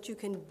show that you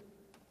can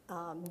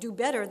do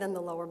better than the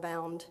lower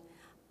bound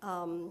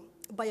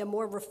by a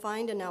more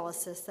refined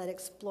analysis that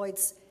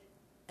exploits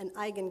an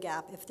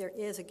eigengap if there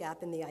is a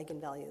gap in the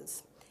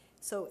eigenvalues.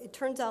 So it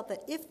turns out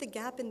that if the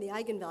gap in the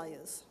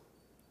eigenvalues,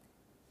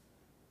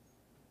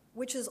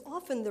 which is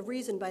often the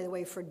reason, by the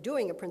way, for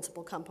doing a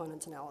principal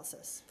components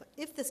analysis, but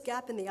if this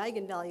gap in the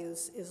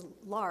eigenvalues is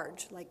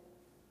large, like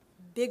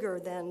bigger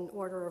than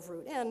order of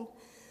root n,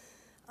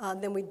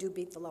 then we do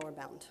beat the lower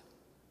bound.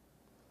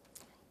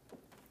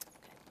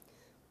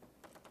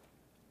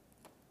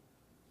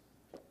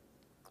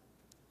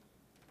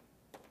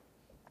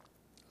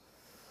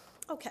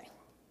 Okay,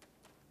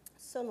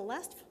 so in the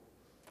last,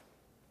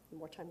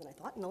 more time than I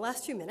thought, in the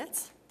last few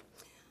minutes,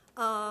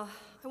 I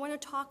want to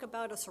talk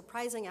about a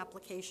surprising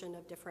application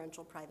of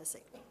differential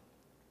privacy,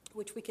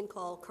 which we can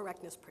call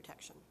correctness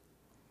protection.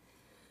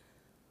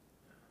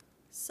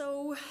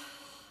 So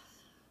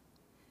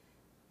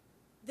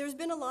there's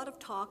been a lot of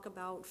talk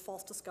about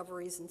false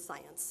discoveries in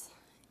science,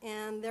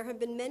 and there have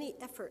been many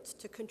efforts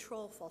to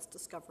control false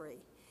discovery,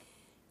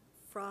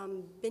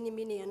 from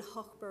Beniamini and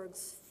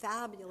Hochberg's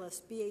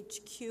fabulous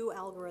BHQ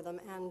algorithm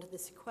and the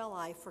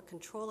sequelae for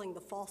controlling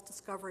the false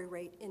discovery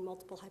rate in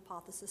multiple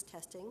hypothesis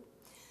testing,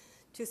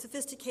 to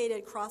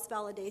sophisticated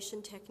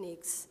cross-validation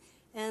techniques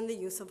and the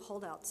use of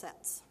holdout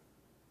sets.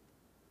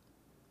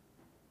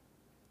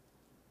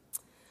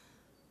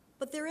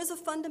 But there is a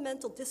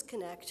fundamental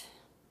disconnect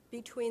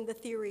between the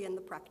theory and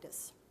the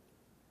practice.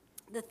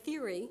 The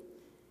theory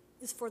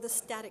is for the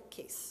static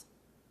case.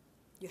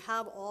 You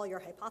have all your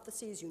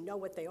hypotheses, you know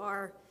what they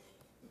are,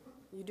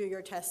 you do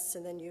your tests,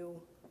 and then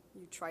you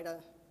try to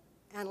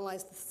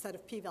analyze the set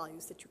of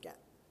p-values that you get.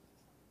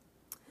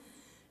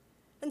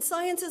 And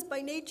science is by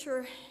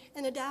nature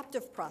an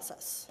adaptive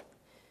process.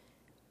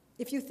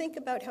 If you think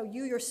about how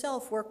you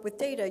yourself work with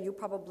data, you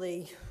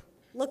probably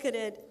look at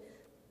it,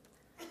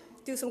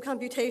 do some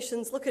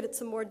computations, look at it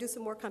some more, do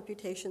some more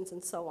computations,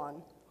 and so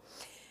on.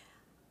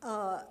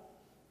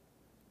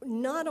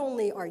 Not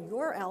only are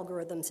your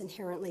algorithms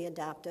inherently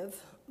adaptive,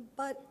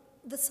 but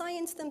the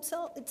science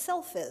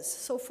itself is.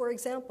 So for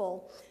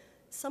example,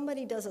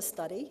 somebody does a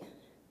study.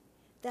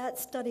 That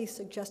study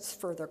suggests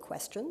further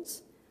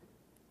questions.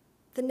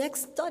 The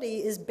next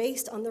study is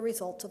based on the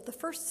results of the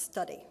first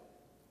study.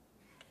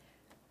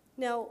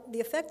 Now, the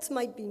effects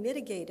might be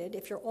mitigated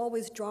if you're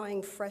always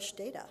drawing fresh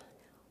data,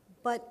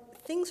 but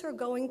things are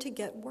going to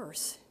get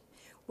worse.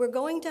 We're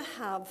going to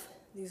have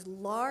these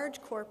large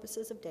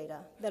corpuses of data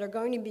that are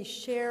going to be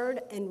shared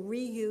and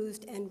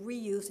reused,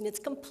 and it's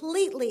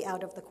completely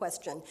out of the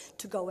question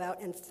to go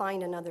out and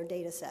find another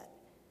data set.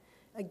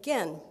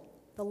 Again,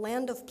 the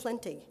land of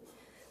plenty.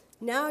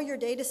 Now your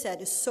data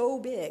set is so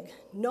big,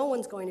 no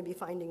one's going to be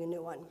finding a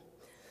new one.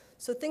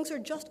 So things are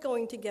just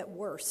going to get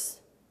worse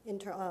in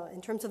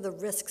terms of the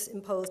risks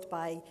imposed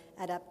by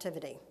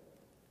adaptivity.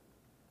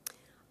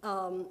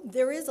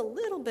 There is a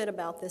little bit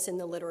about this in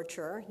the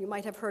literature. You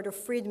might have heard of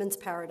Friedman's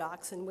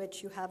paradox, in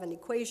which you have an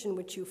equation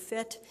which you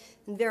fit,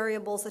 and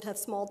variables that have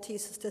small t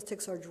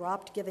statistics are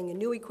dropped, giving a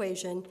new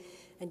equation,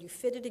 and you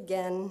fit it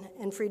again,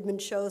 and Friedman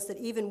shows that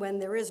even when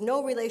there is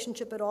no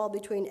relationship at all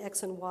between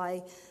x and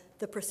y,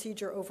 the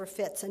procedure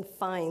overfits and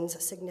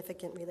finds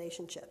significant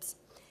relationships.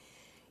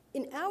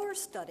 In our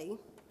study,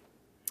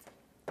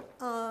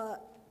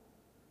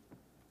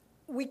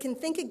 we can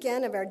think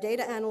again of our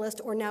data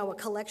analyst, or now a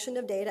collection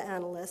of data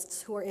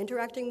analysts who are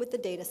interacting with the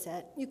data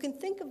set. You can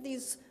think of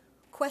these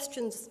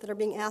questions that are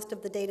being asked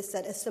of the data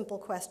set as simple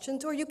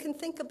questions, or you can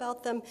think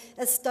about them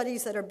as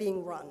studies that are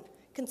being run.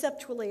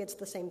 Conceptually, it's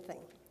the same thing.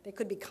 They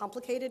could be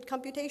complicated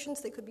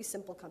computations, they could be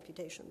simple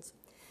computations.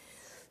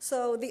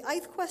 So the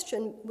ith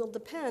question will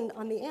depend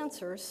on the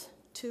answers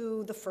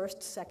to the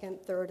first,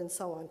 second, third, and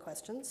so on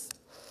questions.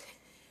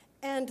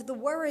 And the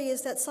worry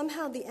is that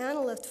somehow the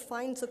analyst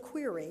finds a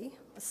query,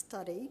 a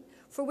study,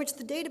 for which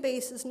the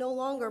database is no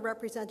longer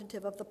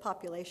representative of the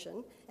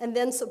population, and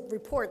then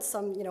reports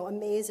some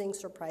amazing,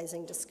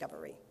 surprising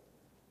discovery.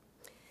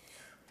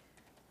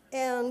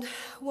 And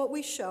what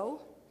we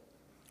show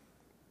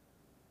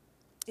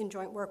in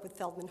joint work with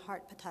Feldman,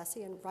 Hart,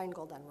 Patassi, and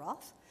Reingold and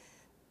Roth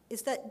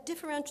is that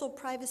differential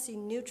privacy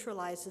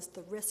neutralizes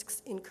the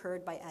risks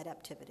incurred by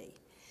adaptivity.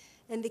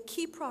 And the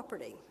key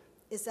property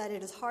is that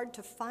it is hard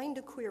to find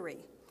a query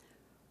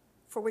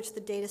for which the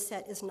data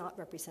set is not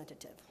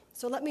representative.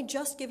 So let me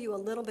just give you a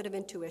little bit of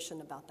intuition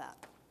about that.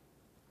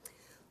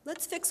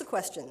 Let's fix a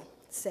question.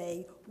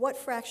 Say, what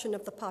fraction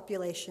of the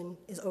population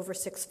is over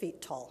 6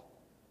 feet tall?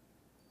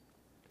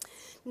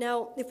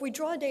 Now, if we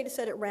draw a data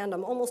set at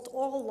random, almost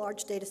all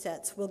large data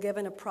sets will give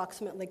an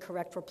approximately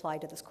correct reply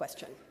to this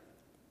question,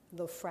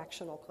 the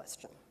fractional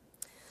question.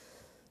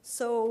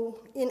 So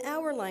in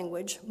our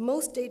language,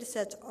 most data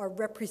sets are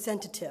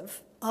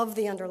representative of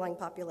the underlying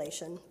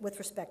population with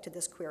respect to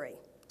this query.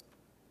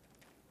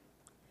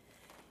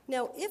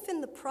 Now, if in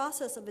the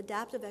process of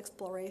adaptive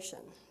exploration,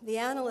 the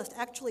analyst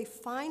actually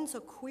finds a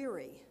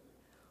query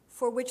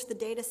for which the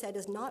data set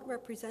is not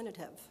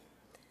representative,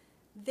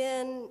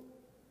 then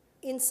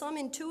in some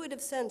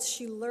intuitive sense,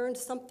 she learned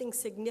something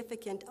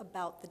significant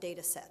about the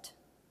data set.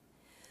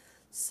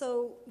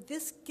 So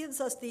this gives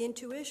us the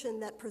intuition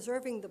that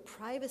preserving the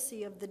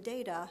privacy of the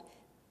data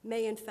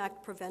may in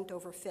fact prevent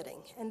overfitting,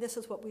 and this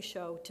is what we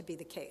show to be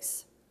the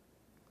case.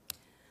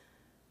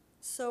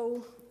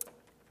 So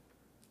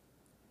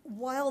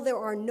while there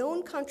are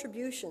known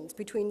contributions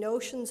between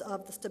notions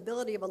of the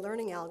stability of a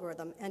learning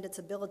algorithm and its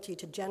ability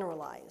to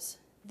generalize,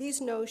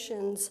 these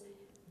notions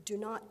do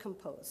not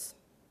compose.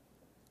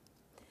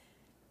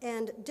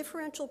 And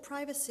differential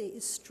privacy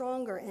is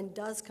stronger and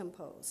does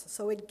compose.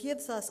 So it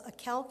gives us a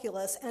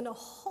calculus and a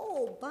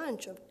whole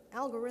bunch of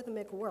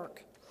algorithmic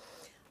work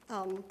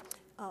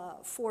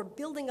for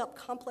building up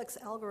complex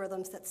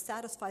algorithms that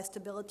satisfy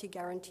stability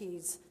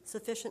guarantees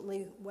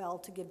sufficiently well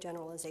to give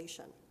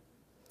generalization.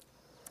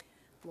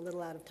 I'm a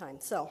little out of time.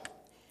 So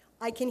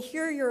I can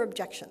hear your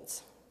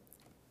objections.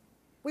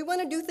 We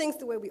want to do things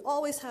the way we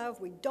always have.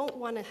 We don't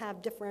want to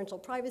have differential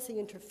privacy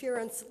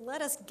interference.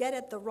 Let us get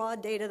at the raw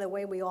data the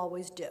way we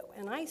always do.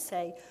 And I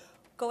say,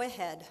 go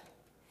ahead,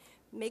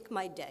 make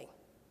my day.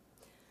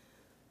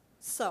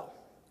 So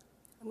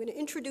I'm going to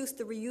introduce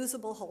the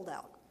reusable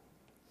holdout.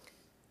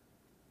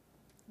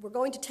 We're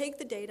going to take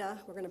the data,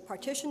 we're going to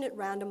partition it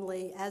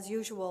randomly, as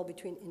usual,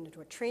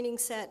 into a training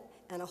set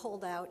and a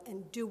holdout,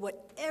 and do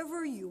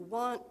whatever you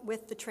want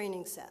with the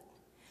training set.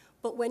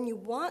 But when you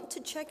want to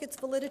check its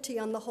validity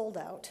on the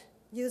holdout,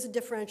 use a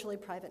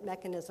differentially private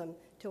mechanism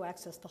to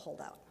access the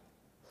holdout.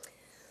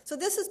 So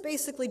this is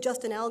basically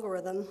just an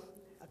algorithm,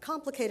 a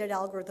complicated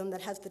algorithm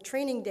that has the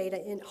training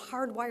data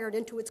hardwired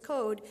into its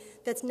code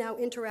that's now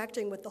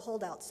interacting with the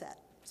holdout set.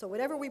 So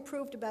whatever we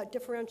proved about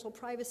differential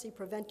privacy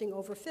preventing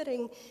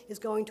overfitting is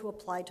going to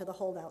apply to the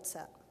holdout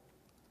set.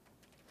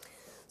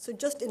 So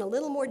just in a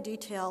little more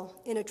detail,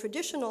 in a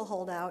traditional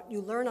holdout,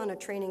 you learn on a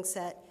training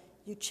set,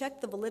 you check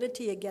the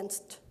validity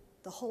against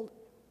the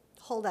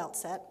holdout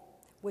set,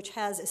 which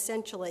has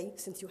essentially,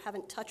 since you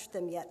haven't touched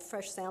them yet,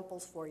 fresh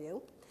samples for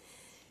you.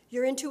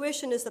 Your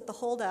intuition is that the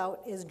holdout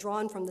is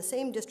drawn from the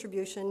same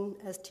distribution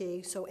as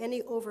T, so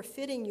any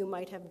overfitting you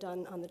might have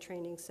done on the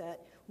training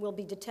set will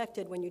be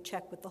detected when you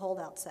check with the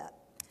holdout set.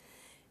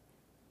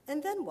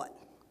 And then what?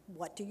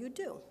 What do you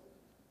do?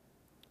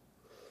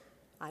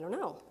 I don't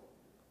know.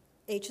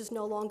 H is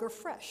no longer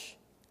fresh.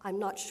 I'm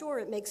not sure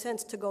it makes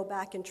sense to go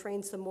back and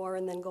train some more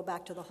and then go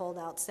back to the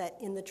holdout set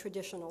in the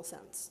traditional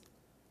sense.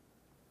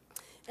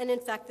 And in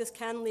fact, this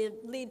can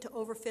lead to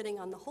overfitting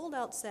on the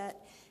holdout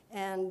set,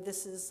 and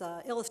this is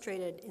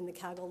illustrated in the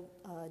Kaggle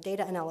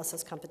data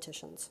analysis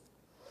competitions.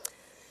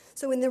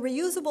 So in the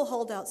reusable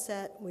holdout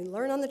set, we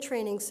learn on the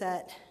training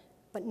set,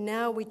 but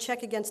now we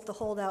check against the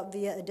holdout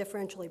via a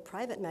differentially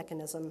private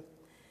mechanism.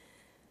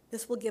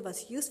 This will give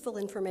us useful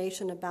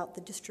information about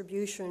the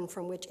distribution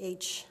from which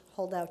H,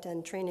 holdout,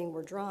 and training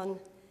were drawn,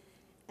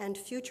 and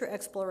future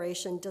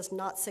exploration does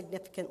not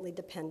significantly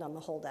depend on the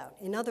holdout.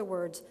 In other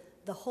words,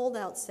 the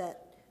holdout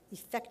set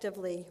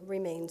effectively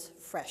remains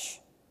fresh.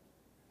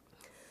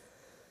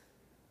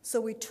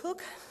 So we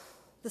took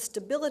the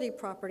stability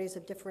properties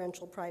of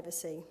differential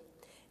privacy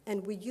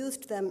and we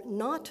used them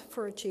not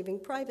for achieving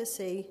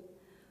privacy,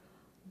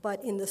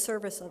 but in the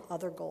service of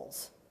other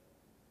goals.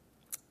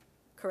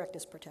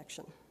 Correctness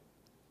protection.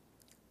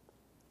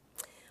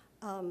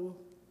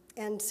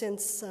 And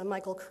since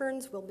Michael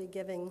Kearns will be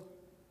giving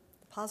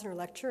the Posner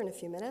lecture in a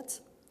few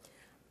minutes,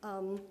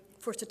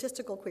 for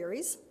statistical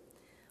queries,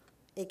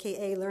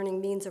 aka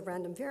learning means of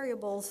random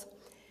variables,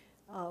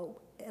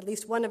 at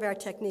least one of our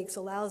techniques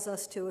allows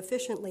us to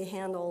efficiently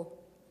handle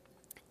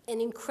an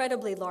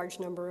incredibly large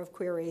number of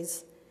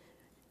queries,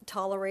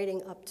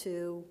 tolerating up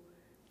to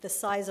the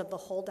size of the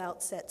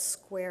holdout set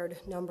squared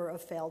number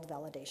of failed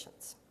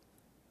validations.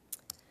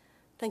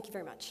 Thank you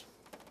very much.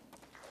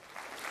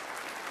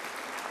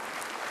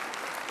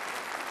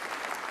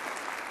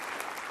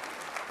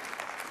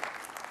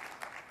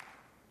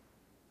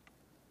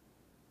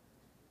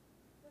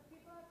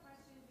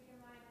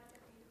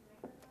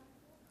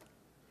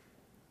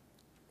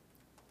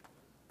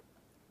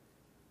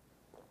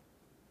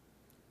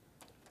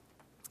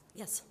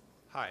 Yes.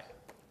 Hi.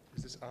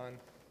 Is this on?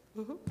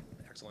 Mm-hmm.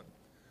 Excellent.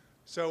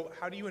 So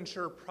how do you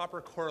ensure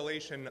proper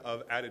correlation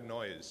of added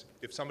noise?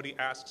 If somebody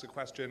asks a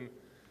question,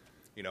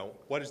 you know,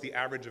 what is the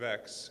average of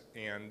X?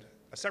 And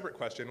a separate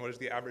question, what is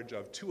the average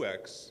of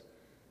 2X?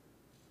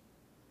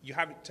 You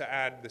have to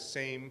add the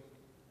same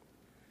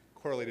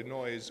correlated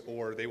noise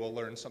or they will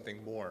learn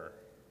something more,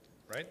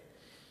 right?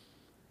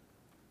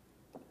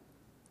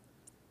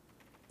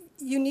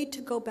 You need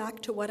to go back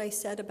to what I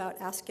said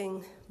about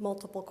asking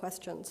multiple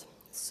questions.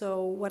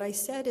 So what I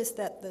said is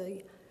that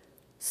the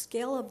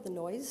scale of the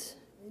noise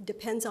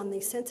depends on the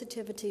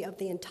sensitivity of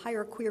the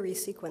entire query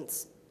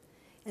sequence,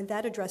 and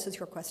that addresses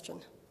your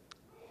question.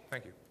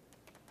 Thank you.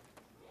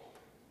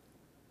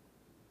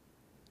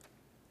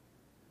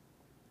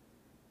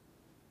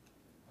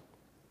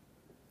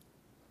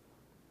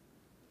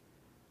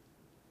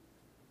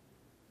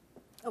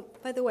 Oh,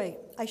 by the way,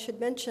 I should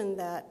mention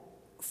that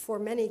for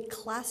many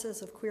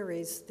classes of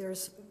queries,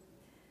 there's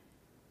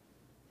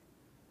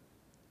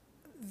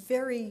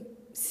very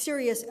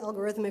serious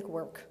algorithmic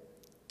work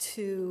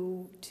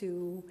to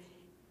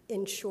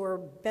ensure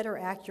better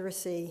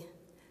accuracy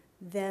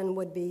than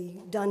would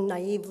be done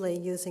naively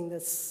using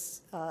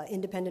this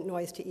independent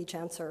noise to each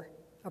answer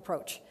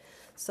approach.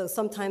 So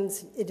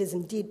sometimes it is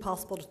indeed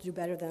possible to do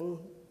better than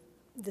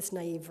this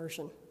naive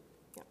version.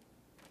 Yeah.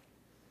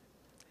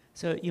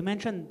 So you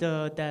mentioned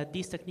that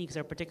these techniques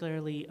are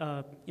particularly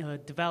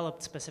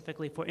developed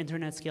specifically for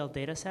internet-scale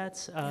data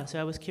sets. So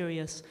I was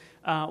curious,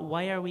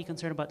 why are we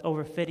concerned about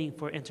overfitting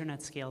for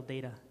internet-scale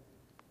data?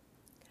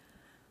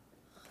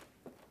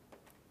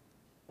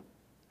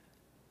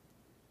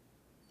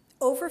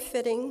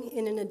 Overfitting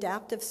in an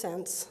adaptive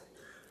sense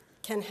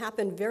can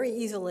happen very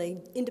easily,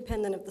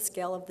 independent of the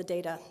scale of the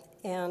data.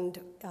 And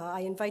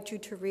I invite you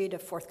to read a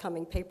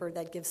forthcoming paper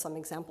that gives some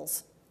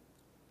examples.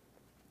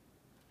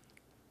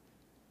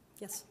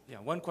 Yes? Yeah,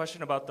 one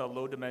question about the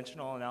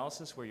low-dimensional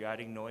analysis where you're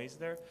adding noise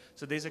there.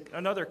 So there's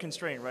another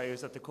constraint, right,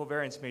 is that the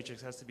covariance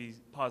matrix has to be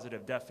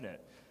positive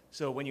definite.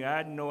 So when you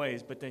add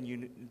noise, but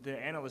then the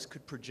analyst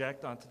could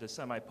project onto the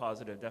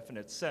semi-positive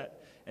definite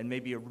set and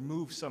maybe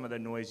remove some of the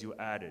noise you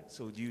added.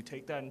 So do you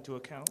take that into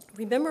account?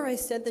 Remember I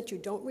said that you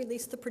don't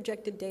release the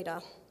projected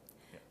data.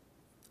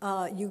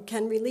 Yeah. You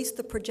can release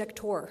the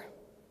projector,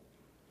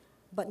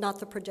 but not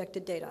the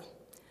projected data.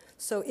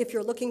 So if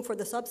you're looking for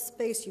the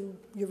subspace, you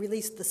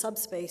release the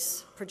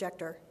subspace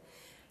projector.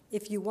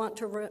 If you want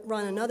to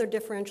run another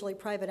differentially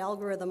private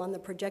algorithm on the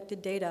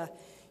projected data,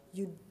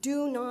 you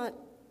do not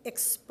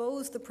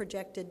expose the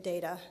projected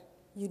data.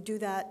 You do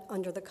that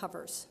under the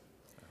covers.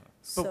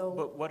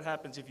 But what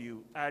happens if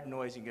you add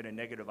noise and get a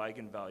negative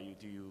eigenvalue?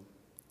 Do you,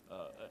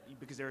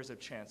 because there is a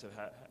chance of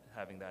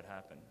having that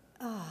happen.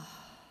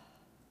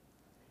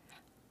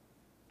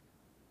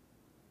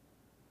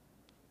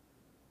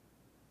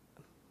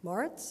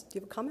 Moritz, do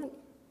you have a comment?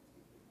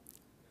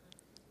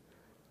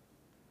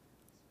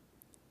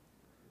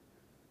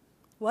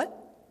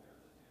 What?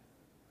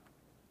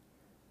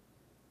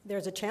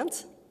 There's a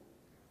chance?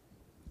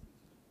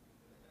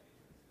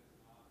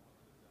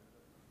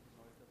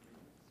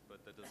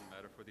 But that doesn't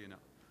matter for the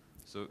analysis.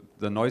 So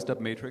the noised up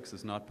matrix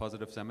is not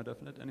positive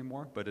semi-definite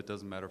anymore, but it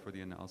doesn't matter for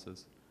the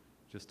analysis.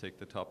 Just take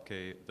the top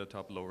K, the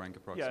top low rank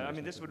approximation. Yeah, I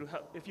mean, this would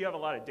help. If you have a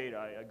lot of data,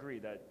 I agree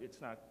that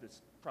it's not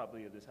this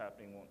probably this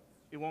happening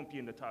it won't be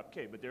in the top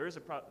K, but there's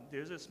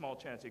a small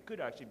chance it could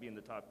actually be in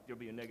the top. There'll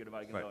be a negative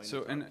eigenvalue. Right.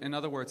 So in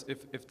other words,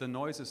 if the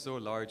noise is so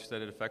large that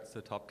it affects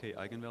the top K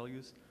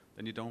eigenvalues,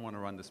 then you don't want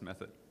to run this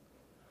method.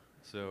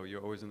 So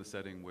you're always in the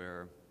setting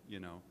where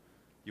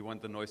you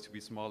want the noise to be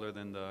smaller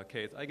than the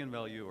kth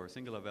eigenvalue or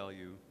singular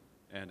value,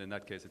 and in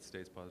that case it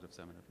stays positive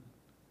semi-definite.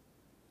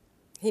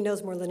 He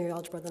knows more linear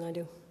algebra than I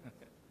do.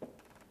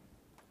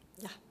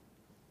 Yeah.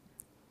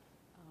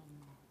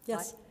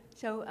 Yes. Hi.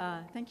 So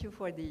thank you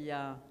for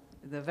the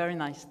very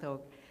nice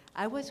talk.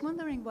 I was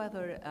wondering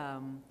whether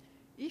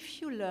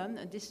if you learn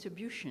a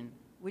distribution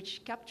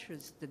which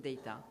captures the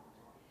data,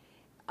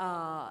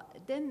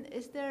 then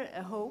is there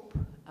a hope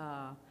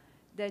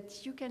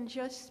that you can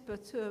just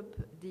perturb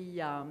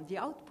the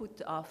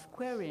output of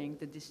querying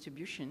the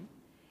distribution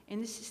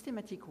in a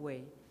systematic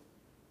way?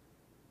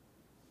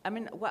 I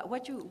mean,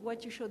 what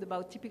you showed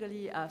about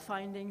typically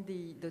finding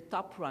the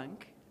top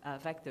rank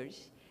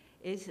vectors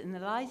is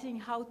analyzing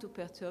how to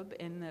perturb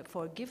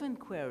for a given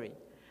query.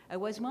 I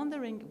was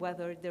wondering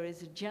whether there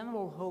is a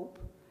general hope,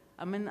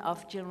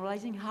 of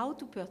generalizing how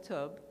to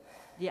perturb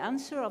the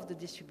answer of the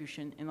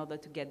distribution in order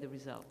to get the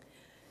result.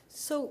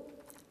 So,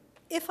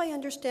 if I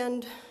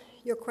understand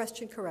your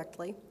question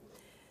correctly,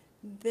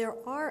 there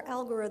are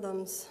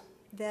algorithms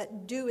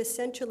that do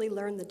essentially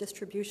learn the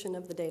distribution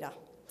of the data,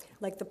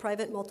 like the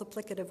private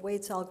multiplicative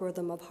weights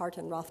algorithm of Hart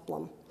and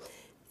Rothblum.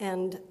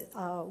 And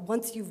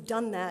once you've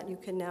done that, you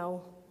can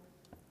now...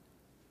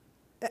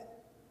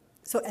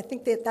 So I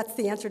think that's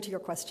the answer to your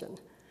question.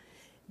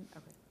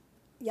 Okay.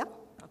 Yeah?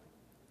 Okay.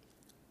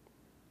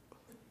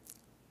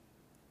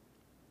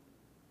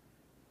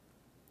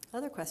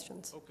 Other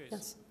questions? Okay.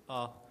 Yes.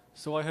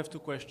 So I have two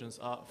questions.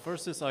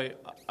 First is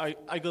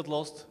I got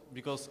lost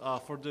because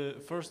for the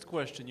first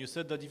question, you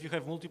said that if you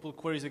have multiple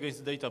queries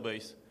against the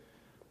database,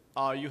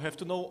 you have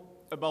to know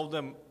about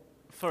them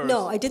first.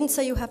 No, I didn't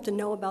say you have to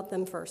know about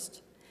them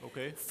first.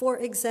 Okay. For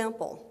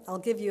example, I'll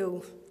give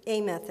you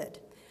a method.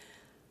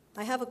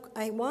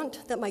 I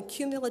want that my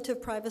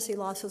cumulative privacy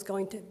loss is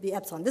going to be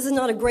epsilon. This is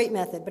not a great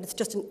method, but it's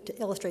just to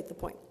illustrate the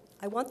point.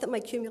 I want that my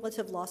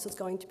cumulative loss is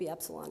going to be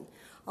epsilon.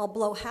 I'll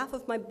blow half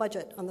of my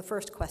budget on the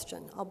first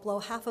question. I'll blow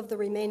half of the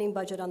remaining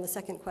budget on the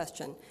second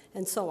question,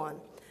 and so on.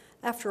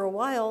 After a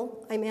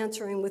while, I'm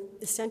answering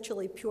with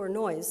essentially pure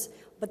noise,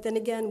 but then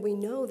again, we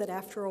know that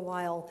after a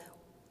while,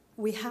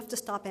 we have to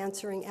stop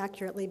answering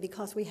accurately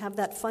because we have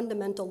that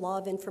fundamental law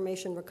of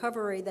information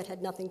recovery that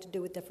had nothing to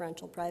do with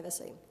differential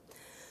privacy.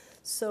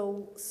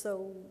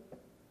 So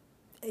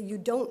you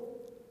don't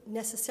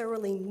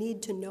necessarily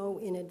need to know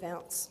in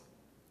advance.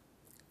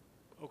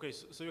 Okay,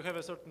 so you have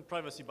a certain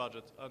privacy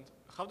budget. And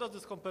how does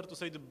this compare to,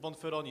 say, the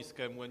Bonferroni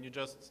scam when you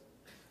just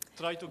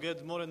try to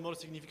get more and more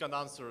significant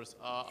answers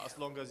as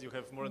long as you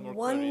have more and more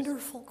queries?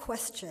 Wonderful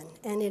question.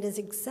 And it is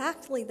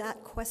exactly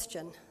that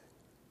question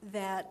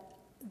that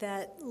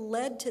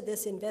led to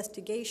this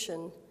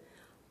investigation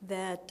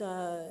that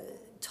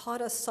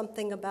taught us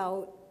something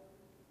about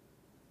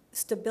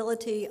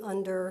stability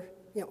under,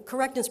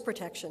 correctness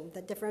protection,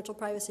 that differential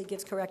privacy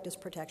gives correctness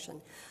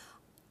protection.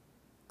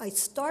 I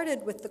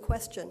started with the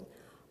question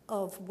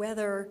of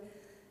whether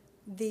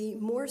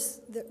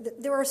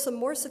there are some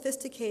more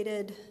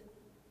sophisticated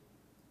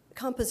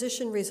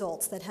composition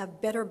results that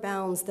have better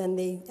bounds than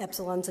the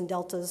epsilons and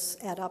deltas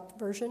add up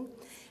version.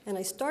 And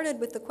I started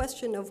with the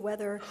question of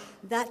whether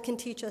that can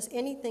teach us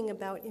anything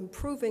about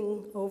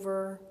improving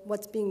over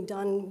what's being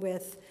done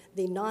with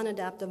the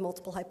non-adaptive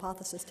multiple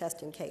hypothesis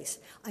testing case.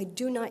 I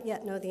do not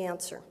yet know the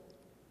answer.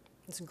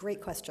 It's a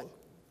great question.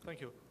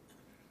 Thank you.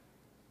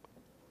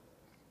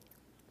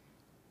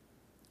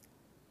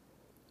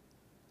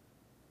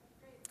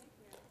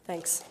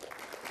 Thanks.